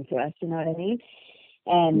everything to us, you know what I mean?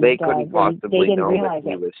 And they couldn't possibly they didn't know realize that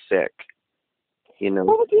he it. was sick,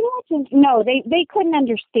 Well, no, they couldn't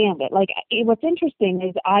understand it. Like, what's interesting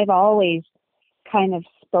is I've always kind of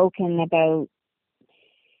spoken about,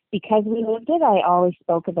 because we lived it, I always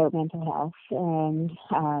spoke about mental health, and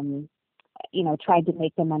tried to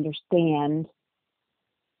make them understand.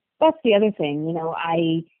 That's the other thing,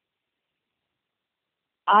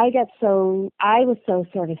 I was so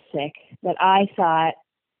sort of sick that I thought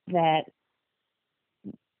that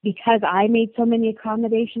because I made so many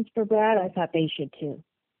accommodations for Brad, I thought they should too.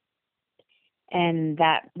 And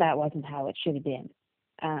that wasn't how it should have been.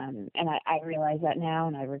 And I realize that now,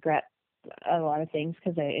 and I regret a lot of things,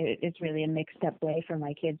 because it's really a mixed up way for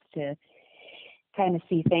my kids to kind of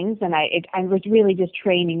see things. And I was really just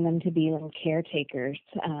training them to be little caretakers,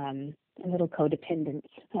 little codependents,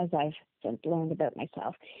 as I've since learned about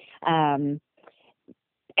myself.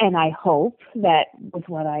 And I hope that with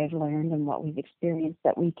what I've learned and what we've experienced,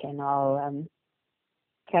 that we can all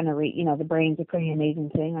kind of the brain's a pretty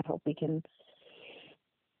amazing thing. I hope we can,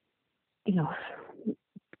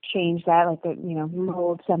 change that, like,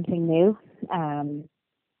 mold something new. And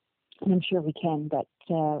I'm sure we can, but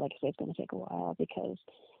like I say, it's going to take a while because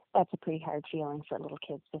that's a pretty hard feeling for little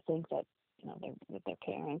kids to think that, you know, they're with their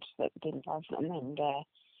parents that didn't love them.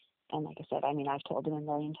 And like I said, I mean, I've told him a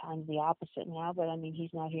million times the opposite now, but I mean,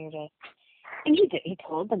 he's not here to. And he did. He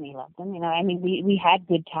told them he loved them. You know, I mean, we had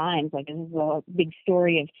good times. Like, this is a big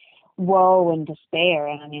story of woe and despair.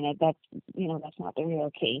 And I mean, that's, you know, that's not the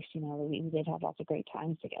real case. You know, we did have lots of great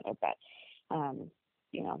times together, but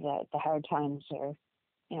you know, the hard times are,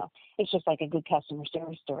 you know, it's just like a good customer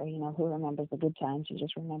service story. You know, who remembers the good times? You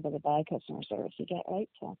just remember the bad customer service you get, right?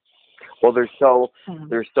 So. Well, they're so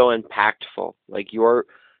impactful. Like your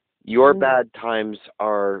bad times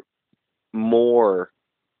are more.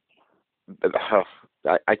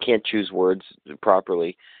 I can't choose words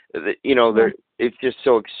properly. You know, it's just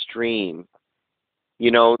so extreme.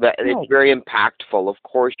 You know, that it's very impactful. Of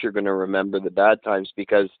course, you're going to remember the bad times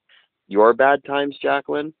because your bad times,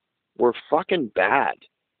 Jacqueline, were fucking bad.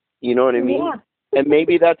 You know what I mean? Yeah. And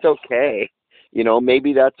maybe that's okay. You know,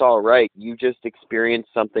 maybe that's all right. You just experienced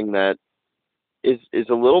something that is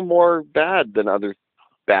a little more bad than other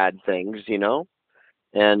bad things, you know?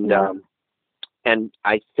 And and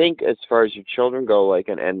I think as far as your children go, like,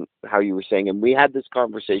 and how you were saying, and we had this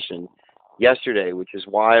conversation yesterday, which is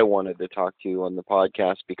why I wanted to talk to you on the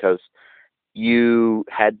podcast, because you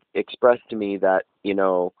had expressed to me that, you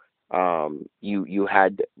know, you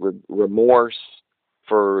had remorse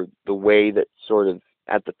for the way that sort of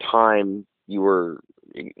at the time you were,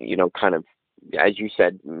 you know, kind of, as you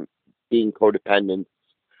said, being codependent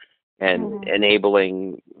and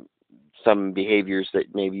enabling some behaviors that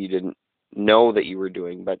maybe you didn't know that you were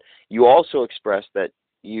doing. But you also expressed that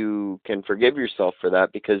you can forgive yourself for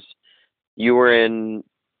that because you were in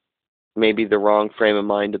maybe the wrong frame of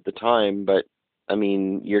mind at the time. But I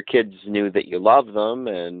mean, your kids knew that you loved them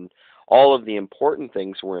and all of the important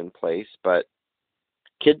things were in place. But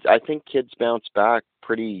I think kids bounce back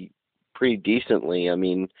pretty decently. I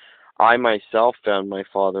mean, I myself found my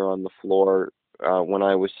father on the floor when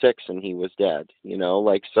I was 6 and he was dead, you know,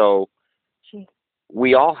 like, so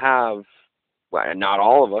we all have, well, not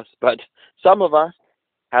all of us, but some of us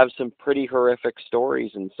have some pretty horrific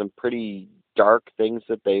stories and some pretty dark things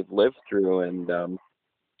that they've lived through. And,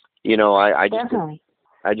 you know, I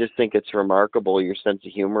just think it's remarkable, your sense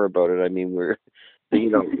of humor about it. I mean, we're, you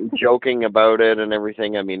know, joking about it and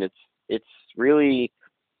everything. I mean, it's really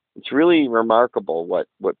remarkable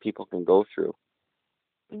what people can go through.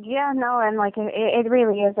 Yeah, no, and like it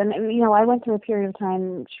really is. And you know, I went through a period of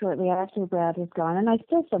time shortly after Brad was gone, and I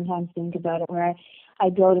still sometimes think about it where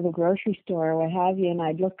I'd go to the grocery store or what have you, and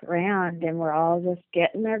I'd look around and we're all just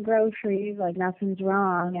getting their groceries, like nothing's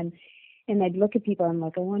wrong, and I'd look at people and I'm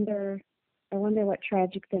like, I wonder what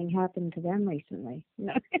tragic thing happened to them recently. You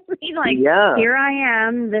know what I mean? Like, here I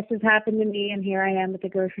am, this has happened to me, and here I am at the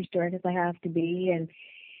grocery store because I have to be, and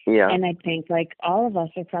I think, like, all of us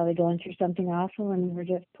are probably going through something awful, and we're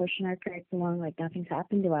just pushing our carts along like nothing's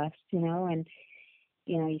happened to us, you know, and,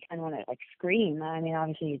 you know, you kind of want to, like, scream. I mean,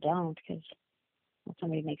 obviously you don't because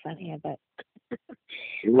somebody makes fun of you, but...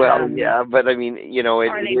 Well, yeah, but, I mean, you know...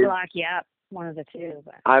 Or they block you up, one of the two.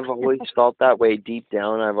 But. I've always felt that way deep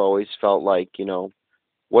down. I've always felt like, you know,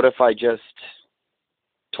 what if I just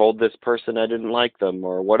told this person I didn't like them,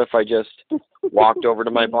 or what if I just walked over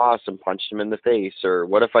to my boss and punched him in the face, or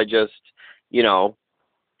what if I just, you know,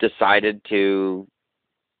 decided to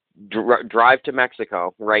drive to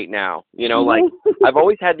Mexico right now, you know, like I've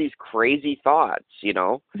always had these crazy thoughts, you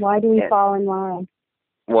know. Why do we fall in line?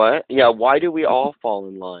 What? Yeah, why do we all fall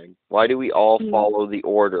in line? Why do we all follow the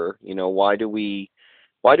order? You know, why do we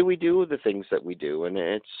do the things that we do? And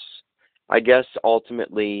it's, I guess,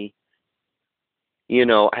 ultimately, you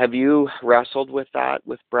know, have you wrestled with that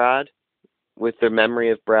with Brad, with the memory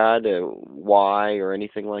of Brad, why or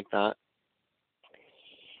anything like that?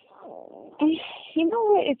 You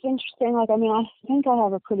know, it's interesting. Like, I mean, I think I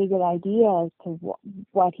have a pretty good idea as to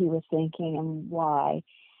what he was thinking and why.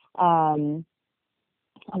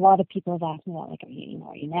 A lot of people have asked me that, like, are you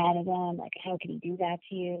mad at him? Like, how could he do that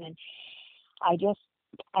to you? And I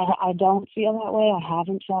don't feel that way. I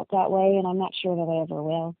haven't felt that way, and I'm not sure that I ever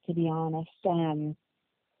will, to be honest.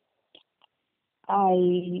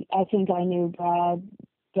 I think I knew Brad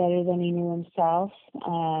better than he knew himself.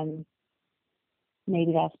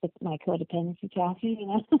 Maybe that's my codependency talking, you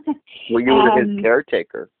know. Well, you were his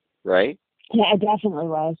caretaker, right? Yeah, I definitely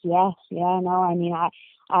was. Yes, yeah. No, I mean,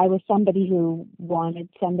 I was somebody who wanted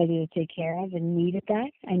somebody to take care of and needed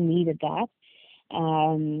that. I needed that,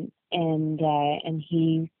 and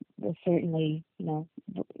he was certainly, you know,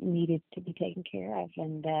 needed to be taken care of,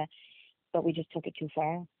 and but we just took it too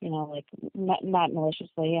far, you know, like not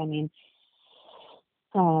maliciously. I mean,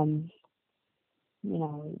 you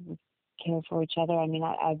know, we care for each other. I mean,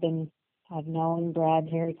 I've known Brad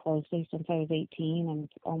very closely since I was 18. I'm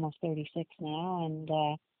almost 36 now, and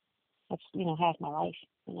that's, you know, half my life,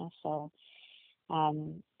 you know. So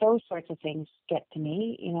those sorts of things get to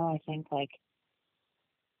me, you know. I think, like,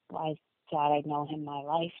 I thought I'd know him my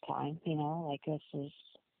lifetime, you know, like this is,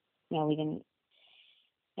 you know, we didn't,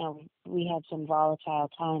 you know, we had some volatile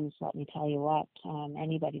times, let me tell you what.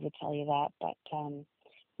 Anybody would tell you that, but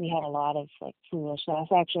we had a lot of, like, foolish stuff.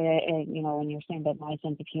 Actually, you know, when you were saying about my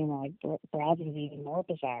sense of humor, like, Brad's was even more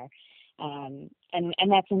bizarre. And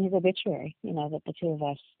that's in his obituary, you know, that the two of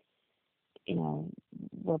us, you know,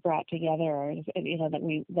 were brought together, or, you know, that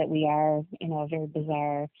we are, you know, a very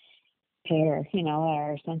bizarre pair. You know,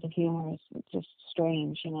 our sense of humor is just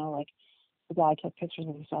strange, you know, like the guy took pictures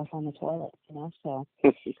of himself on the toilet, you know, so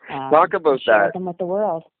Talk about shared that. them with the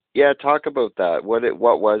world. Yeah, talk about that. What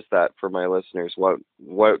was that for my listeners? What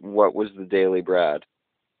was the Daily Brad?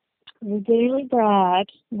 The Daily Brad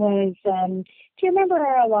was, do you remember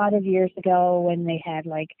a lot of years ago when they had,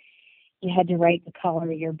 like, you had to write the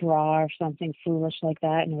color of your bra or something foolish like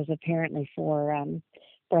that, and it was apparently for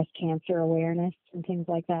breast cancer awareness and things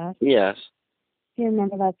like that? Yes. Do you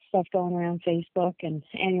remember that stuff going around Facebook? And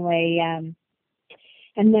anyway,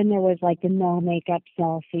 and then there was, like, the no makeup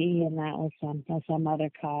selfie, and that was some other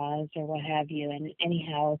cause or what have you. And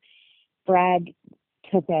anyhow, Brad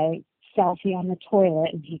took a selfie on the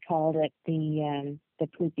toilet, and he called it the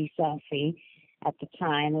poopy selfie. At the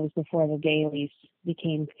time, it was before the dailies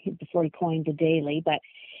before he coined the daily. But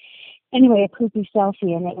anyway, a poopy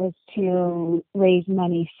selfie, and it was to raise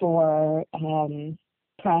money for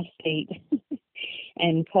prostate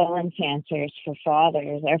and colon cancers for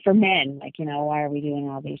fathers, or for men. Like, you know, why are we doing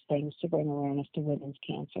all these things to bring awareness to women's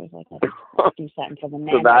cancers? Like, let's do something for the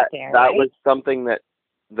men So out there, that right? was something that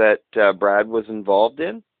Brad was involved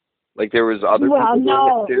in? Like, there was other people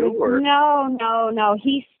doing it too? Or? No.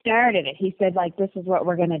 He started it. He said, like, this is what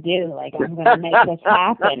we're going to do. Like, I'm going to make this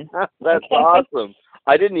happen. That's awesome.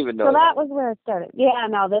 I didn't even know so that was where it started. Yeah,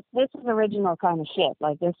 no, this is original kind of shit.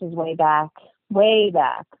 Like, this is way back.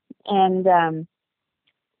 And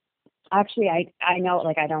actually, I know,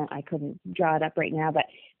 like, I couldn't draw it up right now, but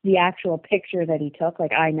the actual picture that he took,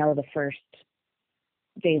 like, I know the first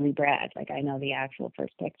Daily Brad. Like, I know the actual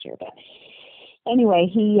first picture. But anyway,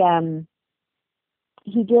 he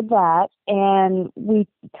did that, and we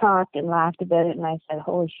talked and laughed about it, and I said,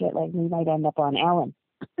 holy shit, like, we might end up on Ellen.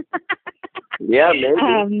 Yeah, maybe.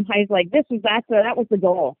 I was like, that was the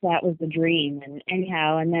goal. That was the dream. And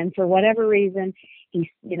anyhow, and then for whatever reason,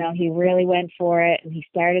 he really went for it, and he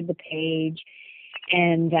started the page,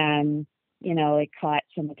 and you know, it caught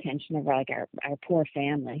some attention of, like, our poor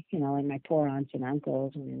family, you know, and my poor aunts and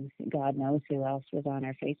uncles, and God knows who else was on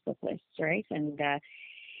our Facebook lists, right? And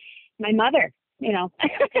my mother, you know,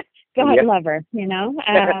 God love her, you know.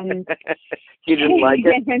 You didn't like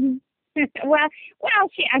it? well,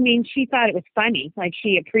 she thought it was funny. Like,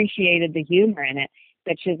 she appreciated the humor in it,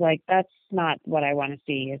 but she's like, that's not what I want to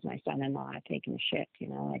see, is my son-in-law taking a shit, you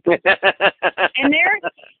know. Like,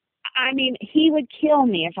 and he would kill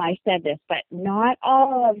me if I said this, but not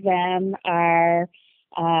all of them are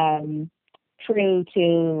true to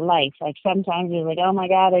life. Like, sometimes you're like, oh my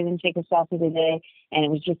God, I didn't take a selfie today, and it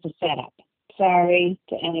was just a setup. Sorry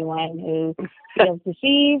to anyone who feels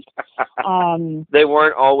deceived.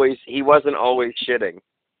 He wasn't always shitting.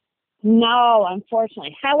 No,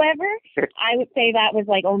 unfortunately. However, I would say that was,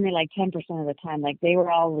 like, only like 10% of the time. Like, they were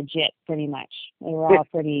all legit, pretty much. They were all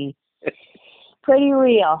pretty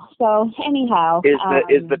real. So anyhow,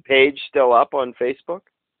 is the page still up on Facebook?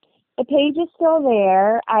 The page is still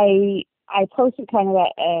there. I posted kind of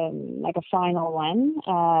like a final one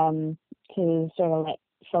to sort of let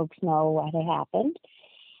folks know what had happened.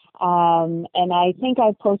 And I think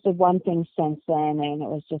I posted one thing since then, and it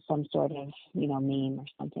was just some sort of, you know, meme or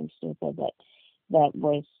something stupid that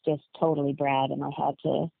was just totally Brad, and I had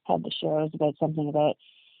to share. It was about something about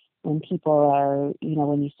when people are, you know,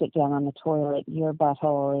 when you sit down on the toilet, your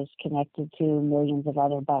butthole is connected to millions of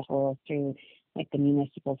other buttholes through, like, the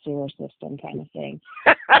municipal sewer system kind of thing.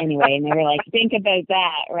 Anyway, and they were like, think about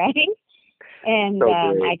that, right? And so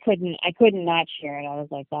I couldn't not share it. I was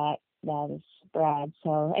like, that is Brad.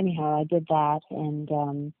 So anyhow, I did that,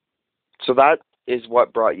 and so that is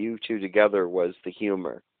what brought you two together, was the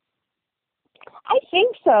humor. I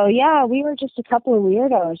think so. Yeah, we were just a couple of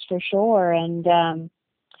weirdos for sure, and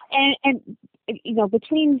you know,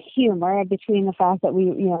 between humor, between the fact that we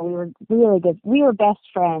were really good, we were best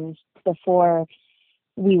friends before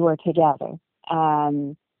we were together.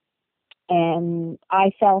 And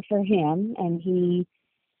I fell for him, and he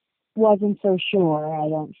wasn't so sure, I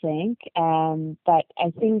don't think. But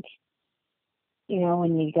I think,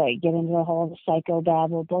 when you get into the whole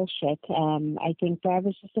psychobabble bullshit, I think Brad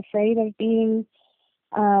was just afraid of being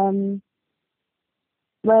um,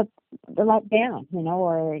 let let down,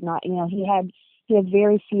 or not. He had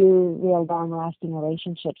very few real long-lasting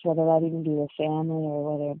relationships, whether that even be with family or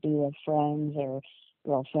whether it be with friends or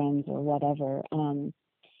girlfriends or whatever.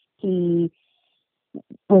 He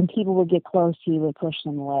When people would get close, he would push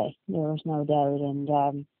them away. There was no doubt,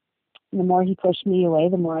 and the more he pushed me away,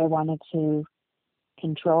 the more I wanted to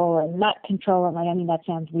control, and not control it. Like, I mean, that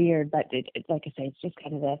sounds weird, but like I say, it's just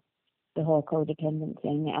kind of the whole codependent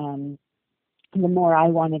thing. The more I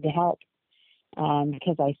wanted to help,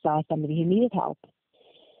 because I saw somebody who needed help.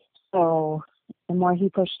 So the more he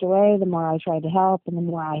pushed away, the more I tried to help, and the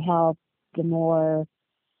more I helped, the more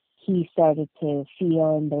he started to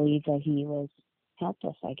feel and believe that he was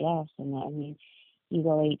helpless, I guess. And I mean, you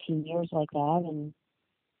go 18 years like that,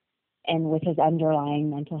 and with his underlying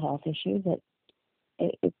mental health issues,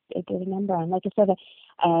 it did a number on. Like I said,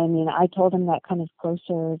 I mean, I told him that kind of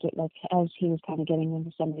closer, like as he was kind of getting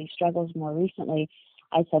into some of these struggles more recently.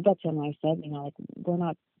 I said that to him. I said, like, we're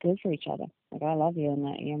not good for each other. Like, I love you and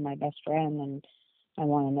that you're my best friend and I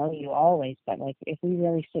want to know you always. But like, if we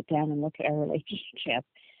really sit down and look at our relationship,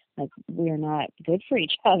 like, we're not good for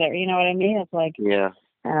each other. You know what I mean? It's like, Yeah.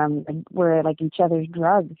 we're like each other's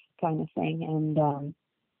drugs kind of thing. And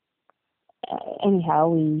anyhow,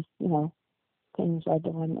 we, things led to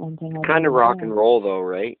one thing. Kind of rock and roll, though,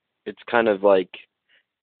 right? It's kind of like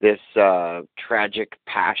this tragic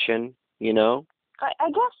passion,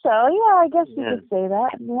 I guess so. Yeah, I guess you could say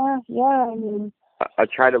that. Yeah. I mean, I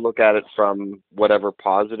try to look at it from whatever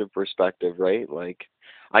positive perspective, right? Like,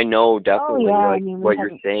 I know definitely, what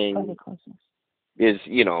you're saying is,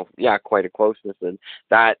 quite a closeness, and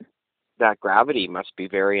that gravity must be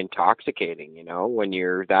very intoxicating, when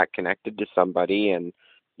you're that connected to somebody, and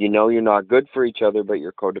you're not good for each other, but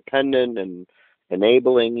you're codependent and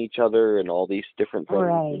enabling each other and all these different things,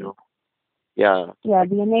 right. Yeah,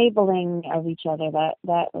 the enabling of each other,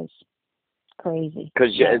 that was crazy.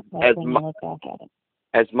 Because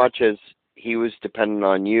as much as he was dependent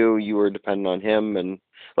on you, you were dependent on him, and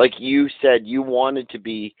like you said, you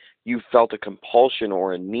felt a compulsion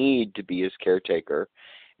or a need to be his caretaker,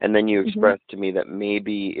 and then you expressed to me that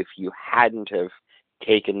maybe if you hadn't have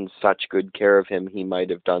taken such good care of him, he might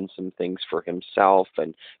have done some things for himself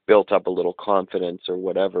and built up a little confidence or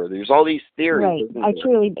whatever. There's all these theories. Right. I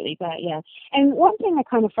truly believe that, yeah. And one thing that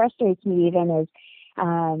kind of frustrates me even is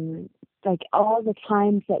like all the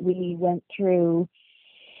times that we went through,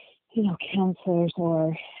 counselors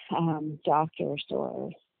or doctors or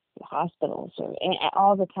hospitals, or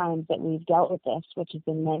all the times that we've dealt with this, which has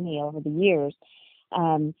been many over the years,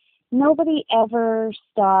 nobody ever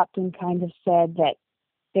stopped and kind of said that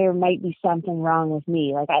there might be something wrong with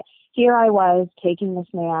me. Like, here I was taking this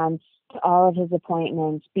man to all of his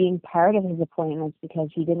appointments, being part of his appointments because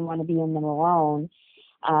he didn't want to be in them alone.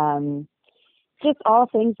 Just all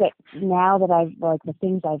things that now that the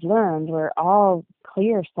things I've learned were all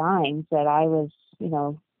clear signs that I was,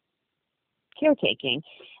 caretaking,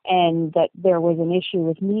 and that there was an issue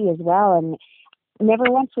with me as well. And never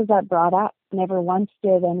once was that brought up. Never once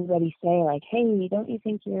did anybody say, like, hey, don't you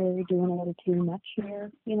think you're doing a little too much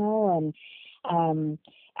here, And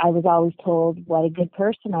I was always told what a good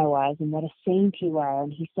person I was and what a saint you are,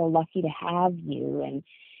 and he's so lucky to have you,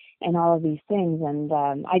 and all of these things. And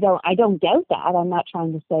I don't doubt that. I'm not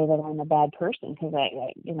trying to say that I'm a bad person, because I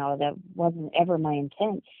that wasn't ever my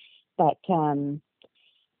intent. But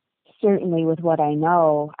certainly with what I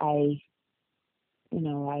know, I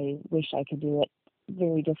wish I could do it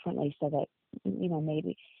very differently, so that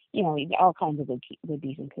maybe all kinds of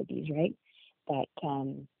would-bes and could-bes, right? But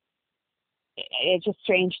it's just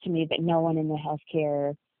strange to me that no one in the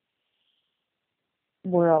healthcare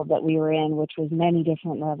world that we were in, which was many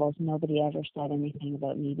different levels, nobody ever said anything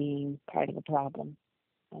about me being part of the problem,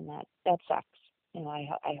 and that sucks. I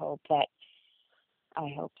hope that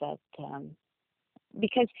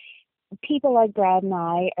because people like Brad and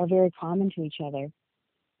I are very common to each other.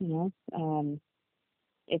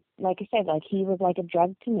 It's like I said, like, he was like a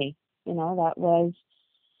drug to me. That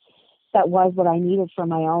was what I needed for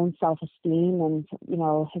my own self-esteem, and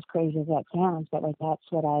as crazy as that sounds, but like, that's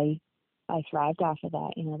what I thrived off of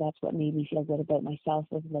that. That's what made me feel good about myself,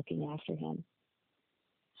 was looking after him.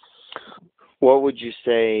 What would you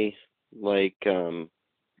say, like, the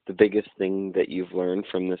biggest thing that you've learned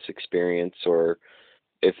from this experience, or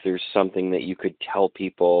if there's something that you could tell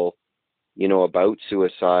people, about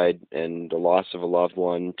suicide and the loss of a loved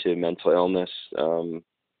one to mental illness,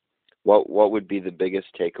 what would be the biggest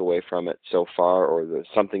takeaway from it so far, or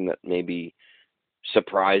something that maybe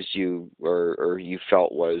surprised you or you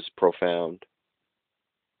felt was profound?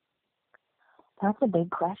 That's a big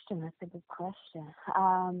question.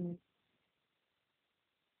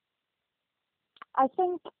 I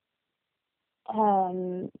think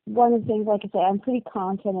one of the things, like I said, I'm pretty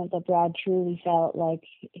confident that Brad truly felt like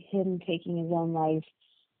him taking his own life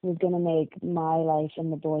was going to make my life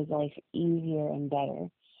and the boy's life easier and better.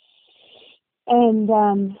 And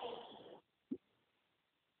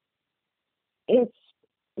it's,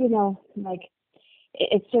 like,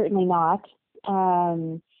 it's certainly not.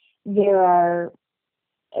 There are,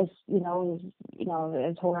 as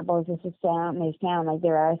as horrible as this may sound, like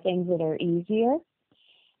there are things that are easier.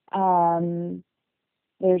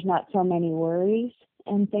 There's not so many worries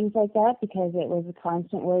and things like that, because it was a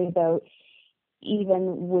constant worry about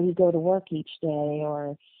even would he go to work each day,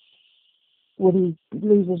 or would he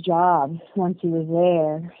lose his job once he was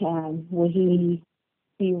there, and would he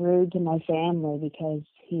be rude to my family because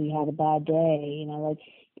he had a bad day, like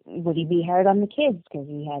would he be hard on the kids because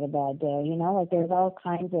he had a bad day, like there's all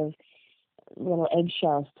kinds of little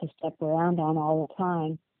eggshells to step around on all the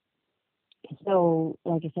time. So,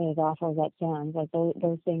 like I say, as awful as that sounds, like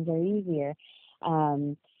those things are easier.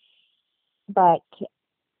 But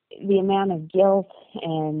the amount of guilt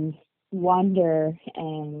and wonder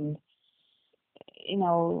and,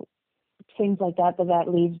 things like that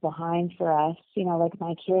leaves behind for us, like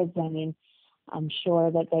my kids, I mean, I'm sure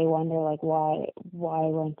that they wonder, like, why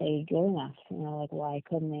weren't they good enough? Like, why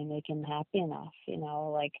couldn't they make him happy enough?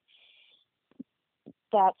 Like,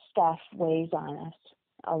 that stuff weighs on us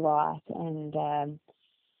a lot. And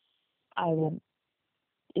I would,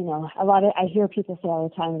 I hear people say all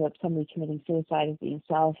the time about somebody committing suicide as being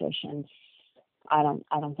selfish, and I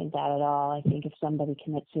don't think that at all. I think if somebody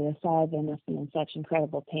commits suicide, they must be in such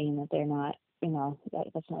incredible pain that they're not,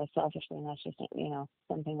 that's not a selfish thing. That's just,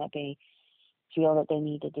 something that they feel that they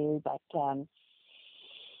need to do. But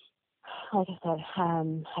like I said,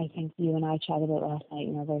 I think you and I chatted about last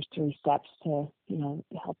night, there's 3 steps to,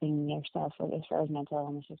 helping yourself with, as far as mental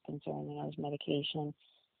illness is concerned. There's medication,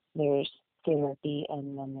 there's therapy,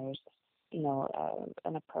 and then there's,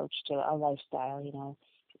 an approach to a lifestyle,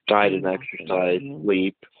 diet and exercise,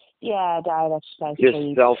 sleep. Yeah, diet, exercise, just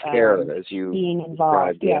sleep. Self-care, as you being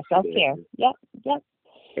involved. Yeah, self-care. Yep.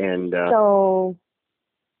 And so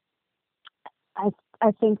I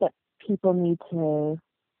think that people need to,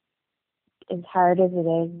 as hard as it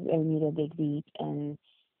is, they need to dig deep and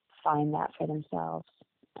find that for themselves,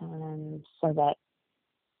 so that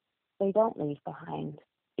they don't leave behind,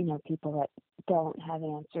 people that don't have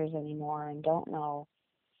answers anymore and don't know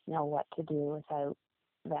what to do without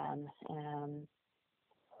them.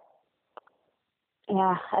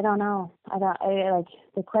 Yeah, I don't know. Like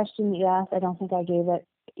the question you asked, I don't think I gave it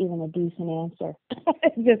even a decent answer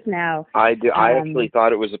just now. I actually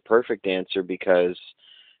thought it was a perfect answer, because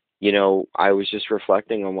I was just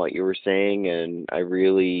reflecting on what you were saying, and I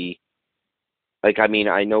really,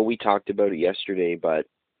 I know we talked about it yesterday, but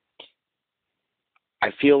I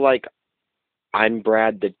feel like I'm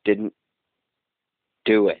Brad that didn't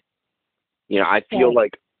do it. I feel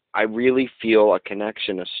like I really feel a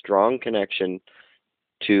connection, a strong connection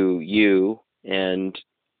to you and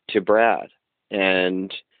to Brad.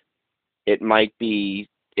 And it might be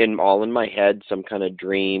all in my head, some kind of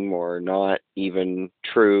dream, or not even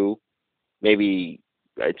true. Maybe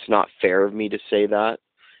it's not fair of me to say that,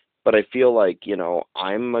 but I feel like,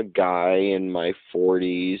 I'm a guy in my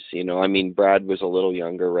 40s, Brad was a little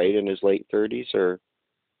younger, right? In his late 30s, or?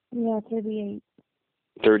 Yeah, 38.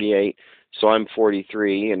 38. So I'm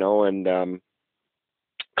 43, and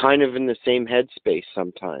kind of in the same headspace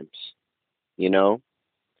sometimes, Yeah, no,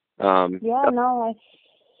 I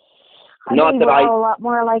not think that we're all a lot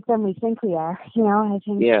more alike than we think we are. I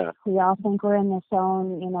think yeah. we all think we're in the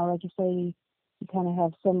zone, like you say, you kind of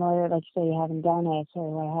have similar, like you say, you haven't done it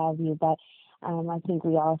or what have you, but I think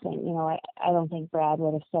we all think, I don't think Brad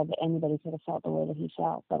would have said that anybody could have felt the way that he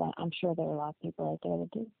felt, but I'm sure there are a lot of people out there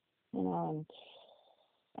that do,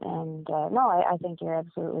 and no, I think you're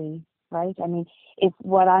absolutely right. I mean, if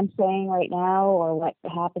what I'm saying right now or what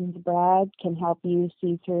happened to Brad can help you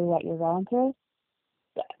see through what you're going through,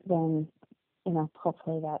 then,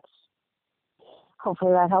 hopefully that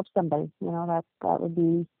helps somebody.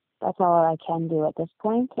 That's all I can do at this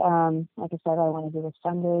point. Like I said, I want to do this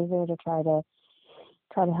fundraiser to try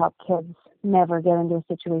to help kids never get into a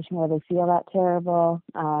situation where they feel that terrible.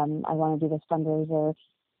 I want to do this fundraiser,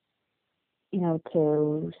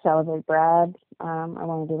 to celebrate Brad. I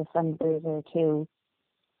want to do the fundraiser to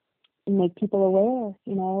make people aware,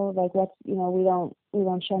 like we don't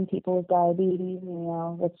shun people with diabetes.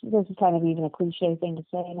 This is kind of even a cliche thing to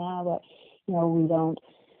say now, but we don't,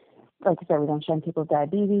 like I said, we don't shun people with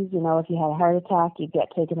diabetes. If you had a heart attack, you get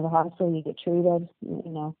taken to the hospital, you get treated,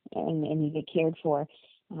 and you get cared for.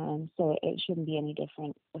 So it shouldn't be any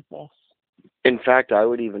different with this. In fact, I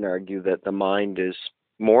would even argue that the mind is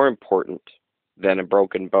more important than a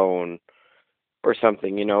broken bone or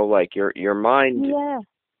something. Like your mind. Yeah.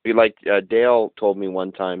 Like Dale told me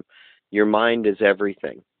one time, your mind is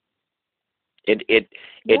everything. It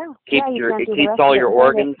keeps all your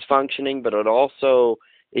organs functioning, but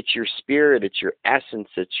it's your spirit, it's your essence,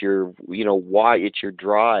 it's your why, it's your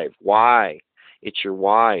drive. Why? It's your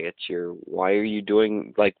why. It's your why are you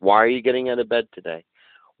doing, like, why are you getting out of bed today?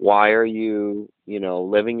 Why are you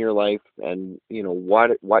living your life, and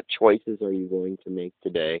what choices are you going to make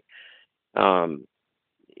today? So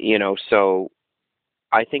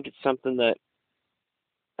I think it's something that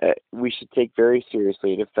we should take very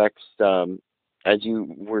seriously. It affects, as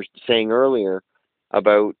you were saying earlier,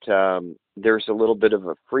 about there's a little bit of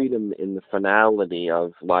a freedom in the finality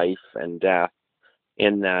of life and death,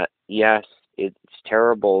 in that, yes, it's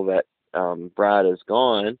terrible that Brad is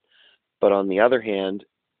gone, but on the other hand,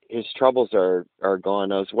 his troubles are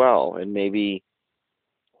gone as well. And maybe,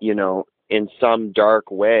 in some dark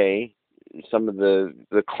way, some of the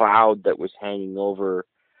cloud that was hanging over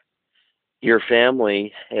your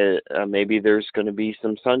family, maybe there's going to be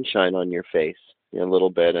some sunshine on your face a little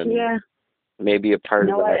bit, and maybe a part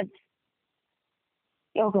of that.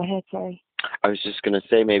 Oh, go ahead. Sorry. I was just going to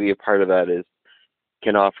say, maybe a part of that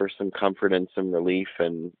can offer some comfort and some relief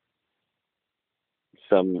and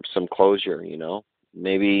some closure.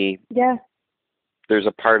 Maybe there's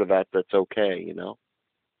a part of that that's okay.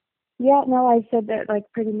 Yeah. No, I said that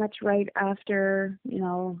like pretty much right after.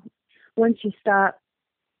 Once you stop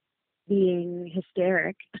being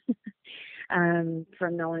hysteric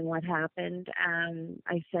from knowing what happened,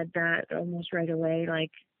 I said that almost right away.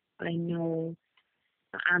 Like, I know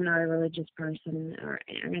I'm not a religious person or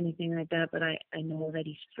anything like that, but I know that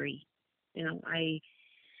he's free.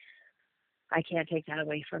 I can't take that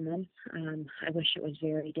away from him. I wish it was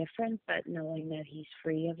very different, but knowing that he's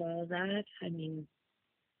free of all that, I mean,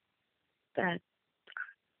 that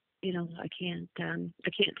I can't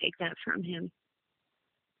take that from him.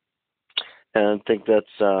 And I think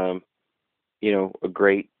that's, a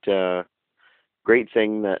great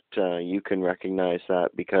thing that you can recognize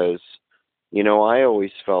that, because, I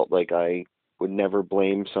always felt like I would never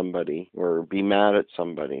blame somebody or be mad at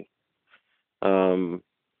somebody.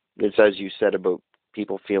 It's as you said about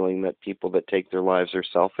people feeling that people that take their lives are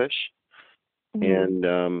selfish. Mm-hmm.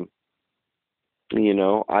 And,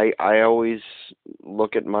 I always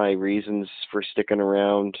look at my reasons for sticking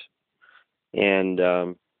around, and,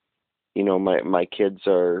 my kids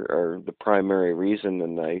are the primary reason,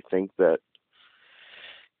 and I think that,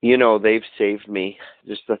 they've saved me.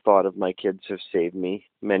 Just the thought of my kids have saved me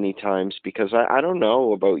many times, because I don't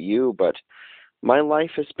know about you, but my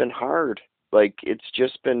life has been hard. Like, it's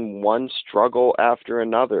just been one struggle after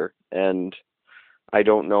another, and I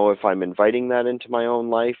don't know if I'm inviting that into my own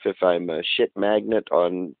life, if I'm a shit magnet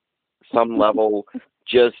on some level,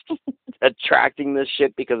 just attracting this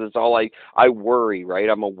shit because it's all I worry, right?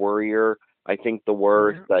 I'm a worrier. I think the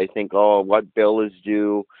worst. I think, oh, what bill is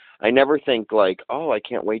due? I never think like, oh, I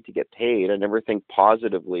can't wait to get paid. I never think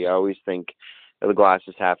positively. I always think the glass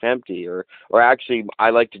is half empty, or actually, I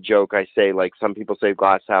like to joke. I say, like, some people say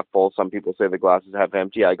glass half full, some people say the glass is half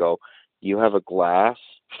empty. I go, you have a glass?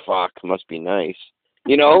 Fuck, must be nice.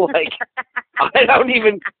 Like, I don't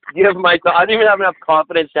even give I don't even have enough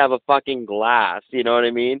confidence to have a fucking glass. You know what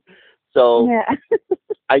I mean? So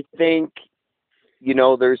I think,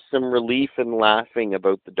 there's some relief in laughing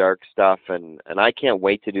about the dark stuff, and I can't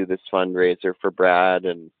wait to do this fundraiser for Brad,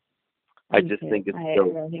 and I just think it's I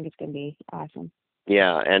really think it's going to be awesome.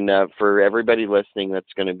 Yeah, and for everybody listening,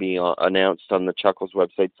 that's going to be announced on the Chuckles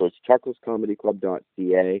website. So it's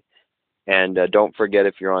chucklescomedyclub.ca. And don't forget,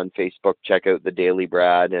 if you're on Facebook, check out the Daily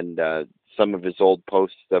Brad and some of his old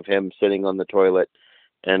posts of him sitting on the toilet.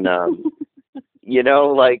 And,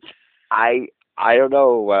 like, I don't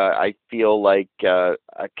know, I feel like a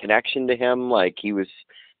connection to him. Like, he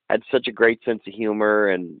had such a great sense of humor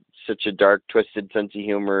and such a dark, twisted sense of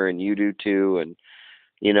humor, and you do too. And,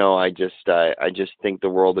 I just think the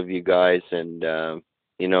world of you guys, and,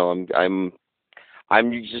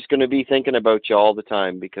 I'm just going to be thinking about you all the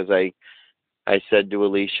time, because I said to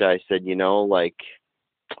Alicia, I said, like,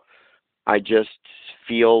 I just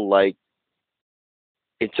feel like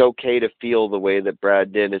it's okay to feel the way that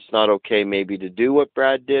Brad did. It's not okay maybe to do what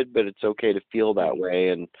Brad did, but it's okay to feel that way.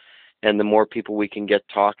 And the more people we can get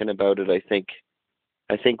talking about it, I think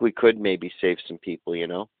I think we could maybe save some people,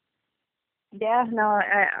 Yeah, no,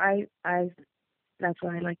 I that's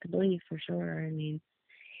what I like to believe for sure. I mean,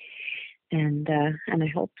 and I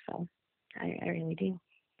hope so. I really do,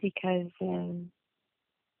 because you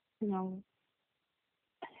know,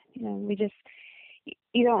 we just,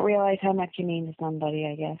 you don't realize how much you mean to somebody,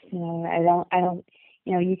 I guess. I don't,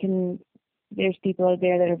 you can, there's people out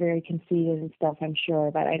there that are very conceited and stuff, I'm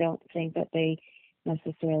sure, but I don't think that they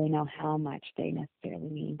necessarily know how much they necessarily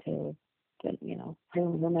mean to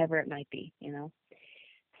whomever it might be,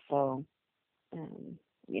 So,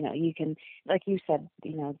 you can, like you said,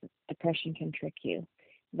 depression can trick you.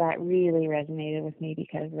 That really resonated with me,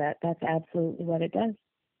 because that's absolutely what it does.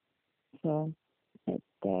 So,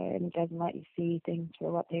 and it doesn't let you see things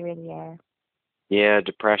for what they really are. Yeah,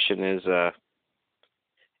 depression is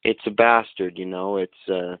it's a bastard,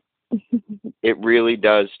 It's it really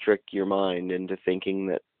does trick your mind into thinking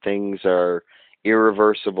that things are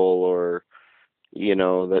irreversible, or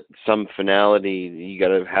that some finality you got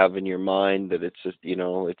to have in your mind, that it's just,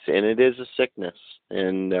 and it is a sickness,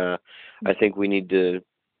 and I think we need to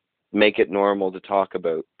make it normal to talk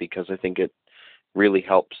about, because I think it really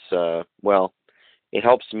helps. It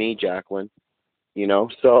helps me, Jacqueline.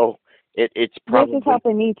 So it's probably. This is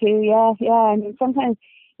helping me too. Yeah. I mean, sometimes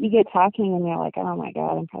you get talking and you're like, oh my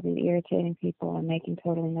God, I'm probably irritating people and making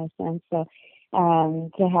totally no sense. So,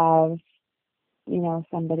 to have,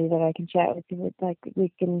 somebody that I can chat with, like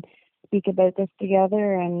we can speak about this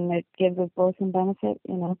together, and it gives us both some benefit,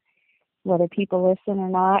 whether people listen or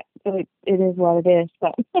not. So it is what it is.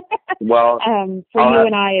 But Well, for you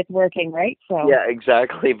and I, it's working, right? So yeah,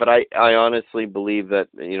 exactly. But I honestly believe that,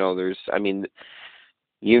 there's, I mean,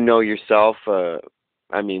 yourself,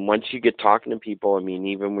 once you get talking to people,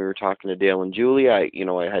 even we were talking to Dale and Julie, I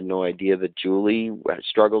had no idea that Julie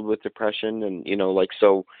struggled with depression, and,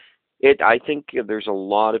 so I think there's a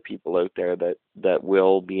lot of people out there that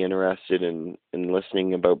will be interested in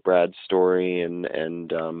listening about Brad's story, and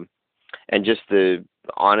just the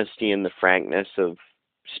honesty and the frankness of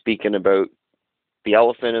speaking about the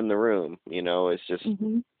elephant in the room. It's just,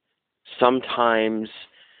 sometimes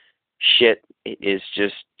shit is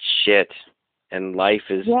just shit, and life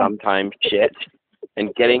is sometimes shit,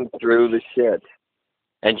 and getting through the shit,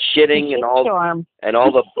 and shitting, and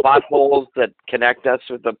all the buttholes that connect us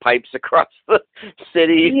with the pipes across the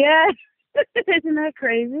city. Yeah. Isn't that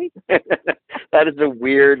crazy? That is a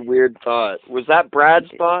weird thought. Was that Brad's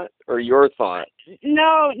thought or your thought?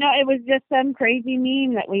 No, it was just some crazy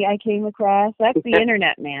meme that I came across. That's the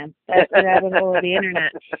internet, man. That's the rabbit hole of the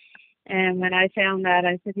internet. And when I found that,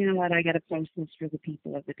 I said, you know what, I got to post this for the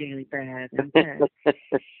people of the Daily Brad. And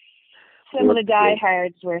some of the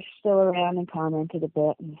diehards were still around and commented a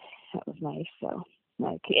bit, and that was nice. So,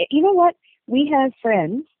 you know what? We have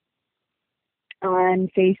friends on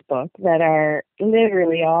Facebook that are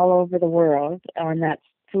literally all over the world on that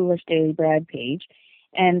Foolish Daily Brad page,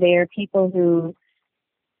 and they are people who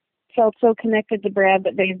felt so connected to Brad,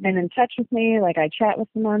 but they've been in touch with me. Like, I chat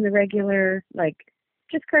with them on the regular,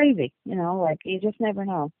 just crazy, you just never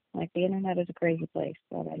know. The internet is a crazy place,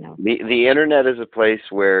 that I know. The internet is a place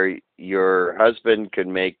where your husband could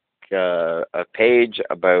make a page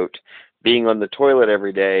about being on the toilet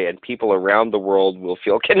every day, and people around the world will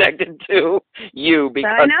feel connected to you,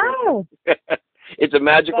 because I know. It's a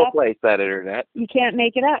magical place, that internet. You can't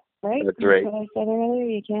make it up, right? That's right. That's what I said earlier.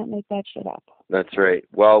 You can't make that shit up. That's right.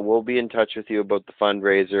 Well, we'll be in touch with you about the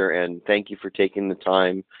fundraiser, and thank you for taking the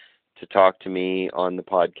time to talk to me on the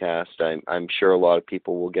podcast. I'm sure a lot of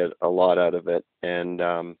people will get a lot out of it, and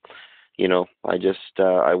I just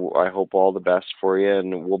I hope all the best for you,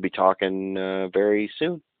 and we'll be talking very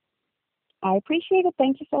soon. I appreciate it.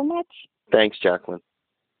 Thank you so much. Thanks, Jacqueline.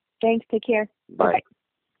 Thanks. Take care. Bye. Bye-bye.